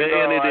 Well,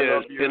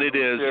 it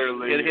is.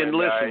 And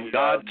listen,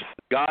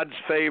 God's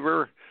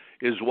favor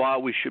is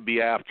what we should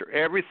be after.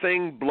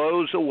 Everything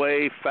blows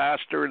away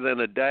faster than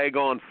a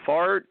daggone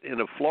fart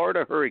in a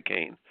Florida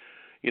hurricane.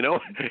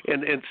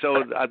 And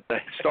so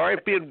sorry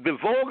for being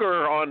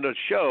vulgar on the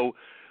show,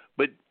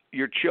 but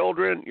your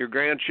children, your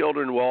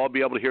grandchildren will all be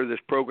able to hear this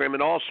program.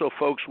 And also,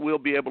 folks, we'll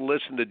be able to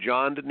listen to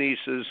John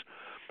Denise's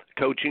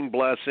Coaching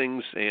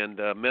Blessings and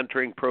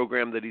mentoring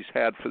program that he's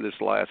had for this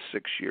last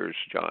 6 years,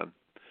 John.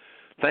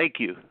 Thank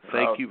you.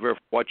 Thank you for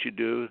what you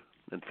do,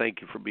 and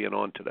thank you for being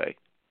on today.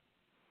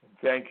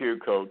 Thank you,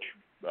 Coach.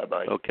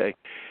 Bye-bye. Okay.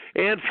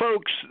 And,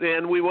 folks,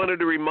 we wanted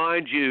to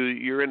remind you,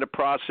 you're in the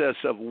process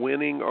of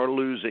winning or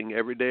losing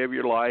every day of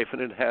your life, and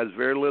it has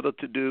very little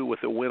to do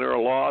with a win or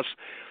a loss.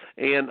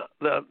 And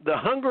the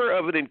hunger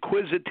of an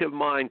inquisitive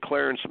mind,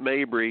 Clarence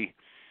Mabry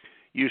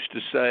used to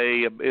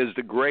say, is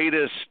the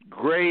greatest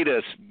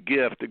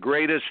gift, the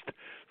greatest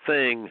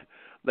thing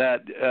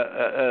that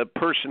a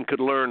person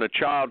could learn, a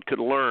child could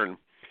learn.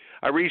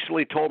 I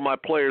recently told my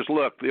players,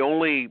 look, the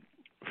only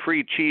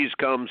free cheese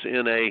comes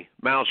in a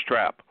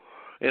mousetrap.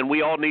 And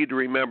we all need to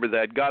remember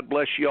that. God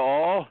bless you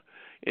all,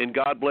 and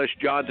God bless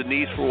John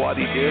Denise for what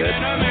he did.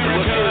 And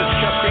look at this,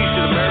 Chuck Kriese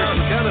in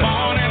American Tennis.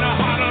 Born in a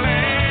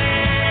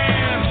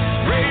heartland,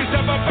 raised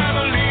up a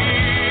family,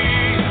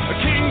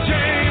 King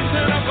James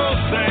and Uncle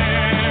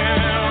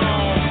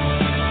Sam.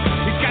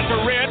 He got the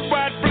red,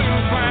 white, blue,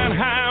 flying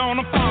high on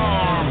the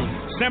farm.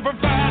 Semper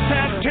Fi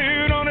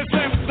tattooed on his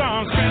left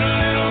arm. Spent a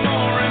little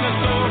more in the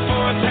store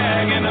for a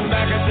tag in the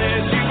back of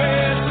his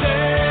USA.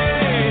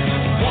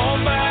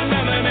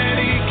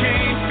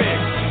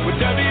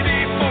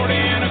 WD-40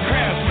 and a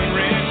Craftsman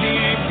wrench. He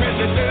ain't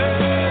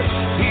president,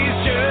 he's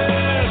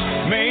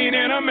just made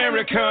in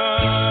America.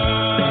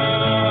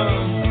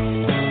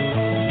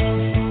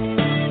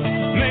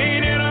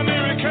 Made in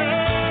America.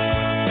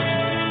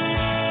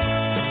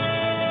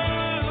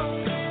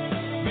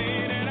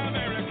 Made in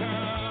America.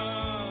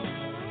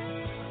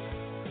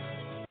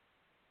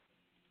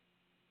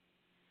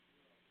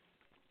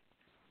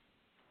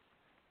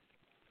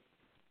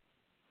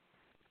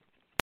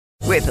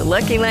 With the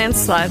Lucky Land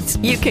Slots,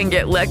 you can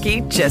get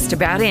lucky just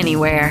about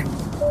anywhere.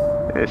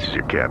 This is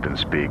your captain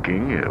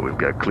speaking. We've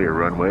got clear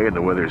runway and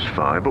the weather's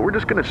fine, but we're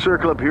just going to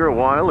circle up here a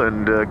while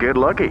and get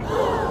lucky.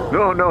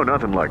 No,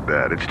 nothing like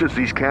that. It's just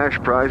these cash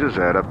prizes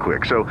add up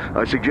quick. So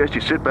I suggest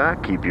you sit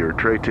back, keep your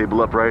tray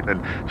table upright,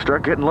 and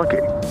start getting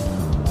lucky.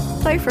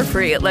 Play for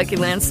free at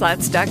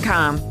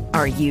LuckyLandSlots.com.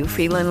 Are you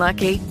feeling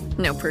lucky?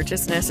 No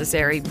purchase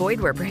necessary. Void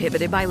where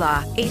prohibited by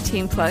law.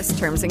 18+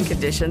 terms and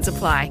conditions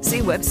apply. See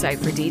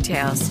website for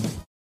details.